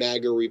 these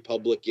MAGA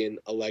Republican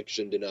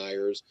election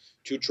deniers,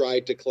 to try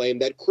to claim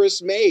that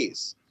Chris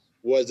Mays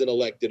wasn't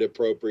elected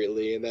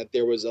appropriately and that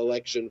there was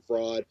election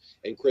fraud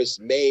and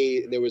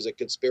there was a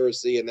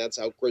conspiracy and that's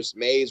how Chris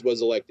Mays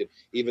was elected,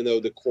 even though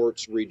the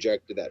courts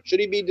rejected that.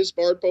 Should he be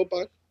disbarred,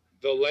 Popok?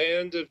 The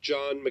land of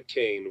John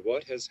McCain.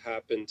 What has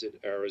happened in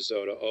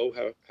Arizona? Oh,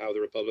 how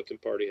the Republican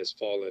Party has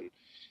fallen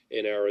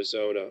in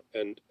Arizona.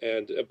 And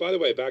by the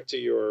way, back to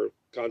your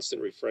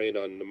constant refrain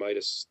on the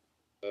Midas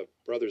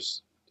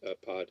Brothers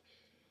pod.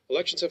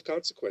 Elections have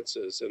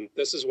consequences, and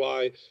this is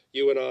why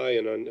you and I,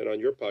 and on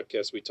your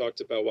podcast, we talked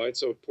about why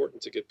it's so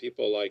important to get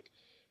people like,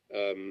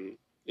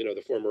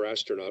 the former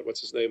astronaut,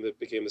 what's his name, that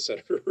became the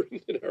senator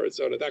in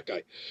Arizona, that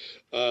guy,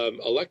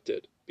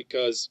 elected,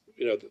 because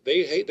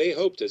they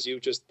hoped, as you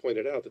just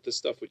pointed out, that this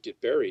stuff would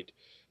get buried,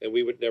 and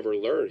we would never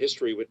learn.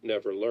 History would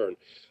never learn.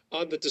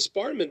 On the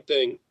disbarment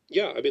thing,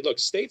 yeah, I mean, look,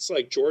 states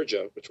like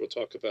Georgia, which we'll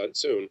talk about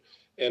soon,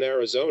 and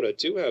Arizona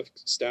do have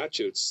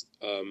statutes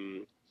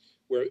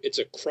where it's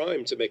a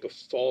crime to make a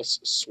false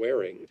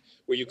swearing,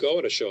 where you go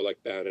on a show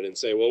like Bannon and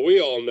say, well, we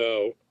all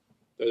know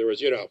that there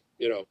was,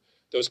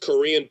 those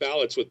Korean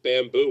ballots with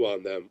bamboo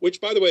on them,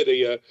 which, by the way,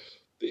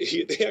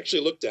 they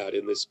actually looked at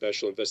in this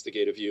special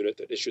investigative unit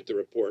that issued the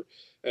report,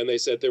 and they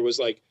said there was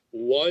like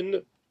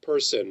one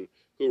person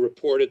who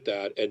reported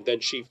that, and then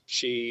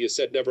she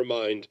said, never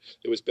mind,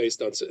 it was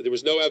based on, there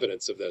was no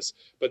evidence of this.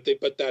 But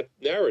that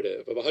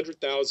narrative of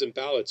 100,000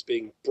 ballots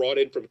being brought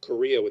in from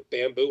Korea with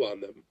bamboo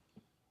on them,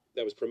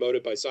 that was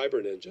promoted by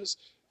cyber ninjas,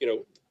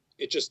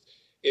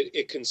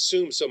 it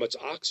consumed so much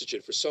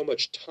oxygen for so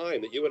much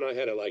time that you and I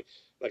had to like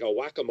a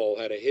whack-a-mole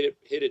had to hit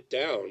it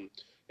down,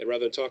 and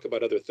rather than talk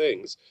about other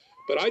things.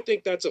 But I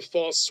think that's a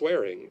false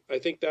swearing. I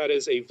think that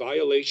is a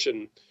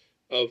violation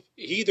of,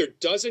 he either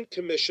doesn't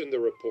commission the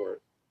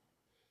report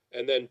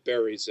and then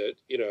buries it,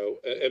 and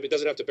it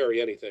doesn't have to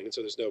bury anything, and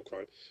so there's no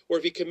crime. Or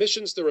if he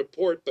commissions the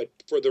report, but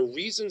for the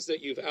reasons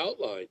that you've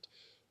outlined,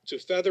 to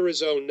feather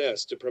his own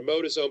nest, to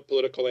promote his own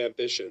political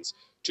ambitions,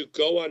 to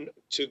go on,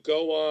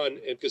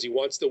 because he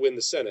wants to win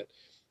the Senate,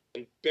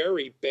 and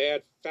bury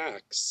bad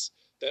facts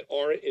that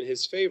aren't in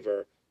his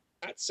favor,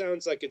 that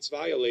sounds like it's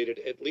violated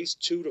at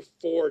least 2 to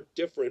 4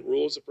 different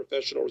rules of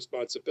professional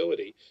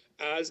responsibility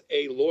as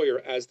a lawyer,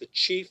 as the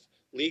chief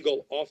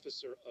legal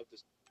officer of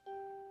this.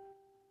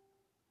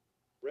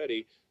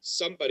 Ready,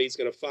 somebody's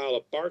going to file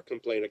a bar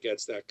complaint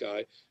against that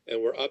guy, and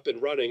we're up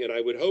and running. And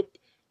I would hope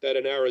that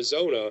in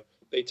Arizona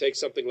they take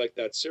something like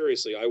that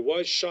seriously. I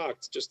was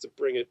shocked, just to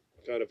bring it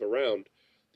kind of around,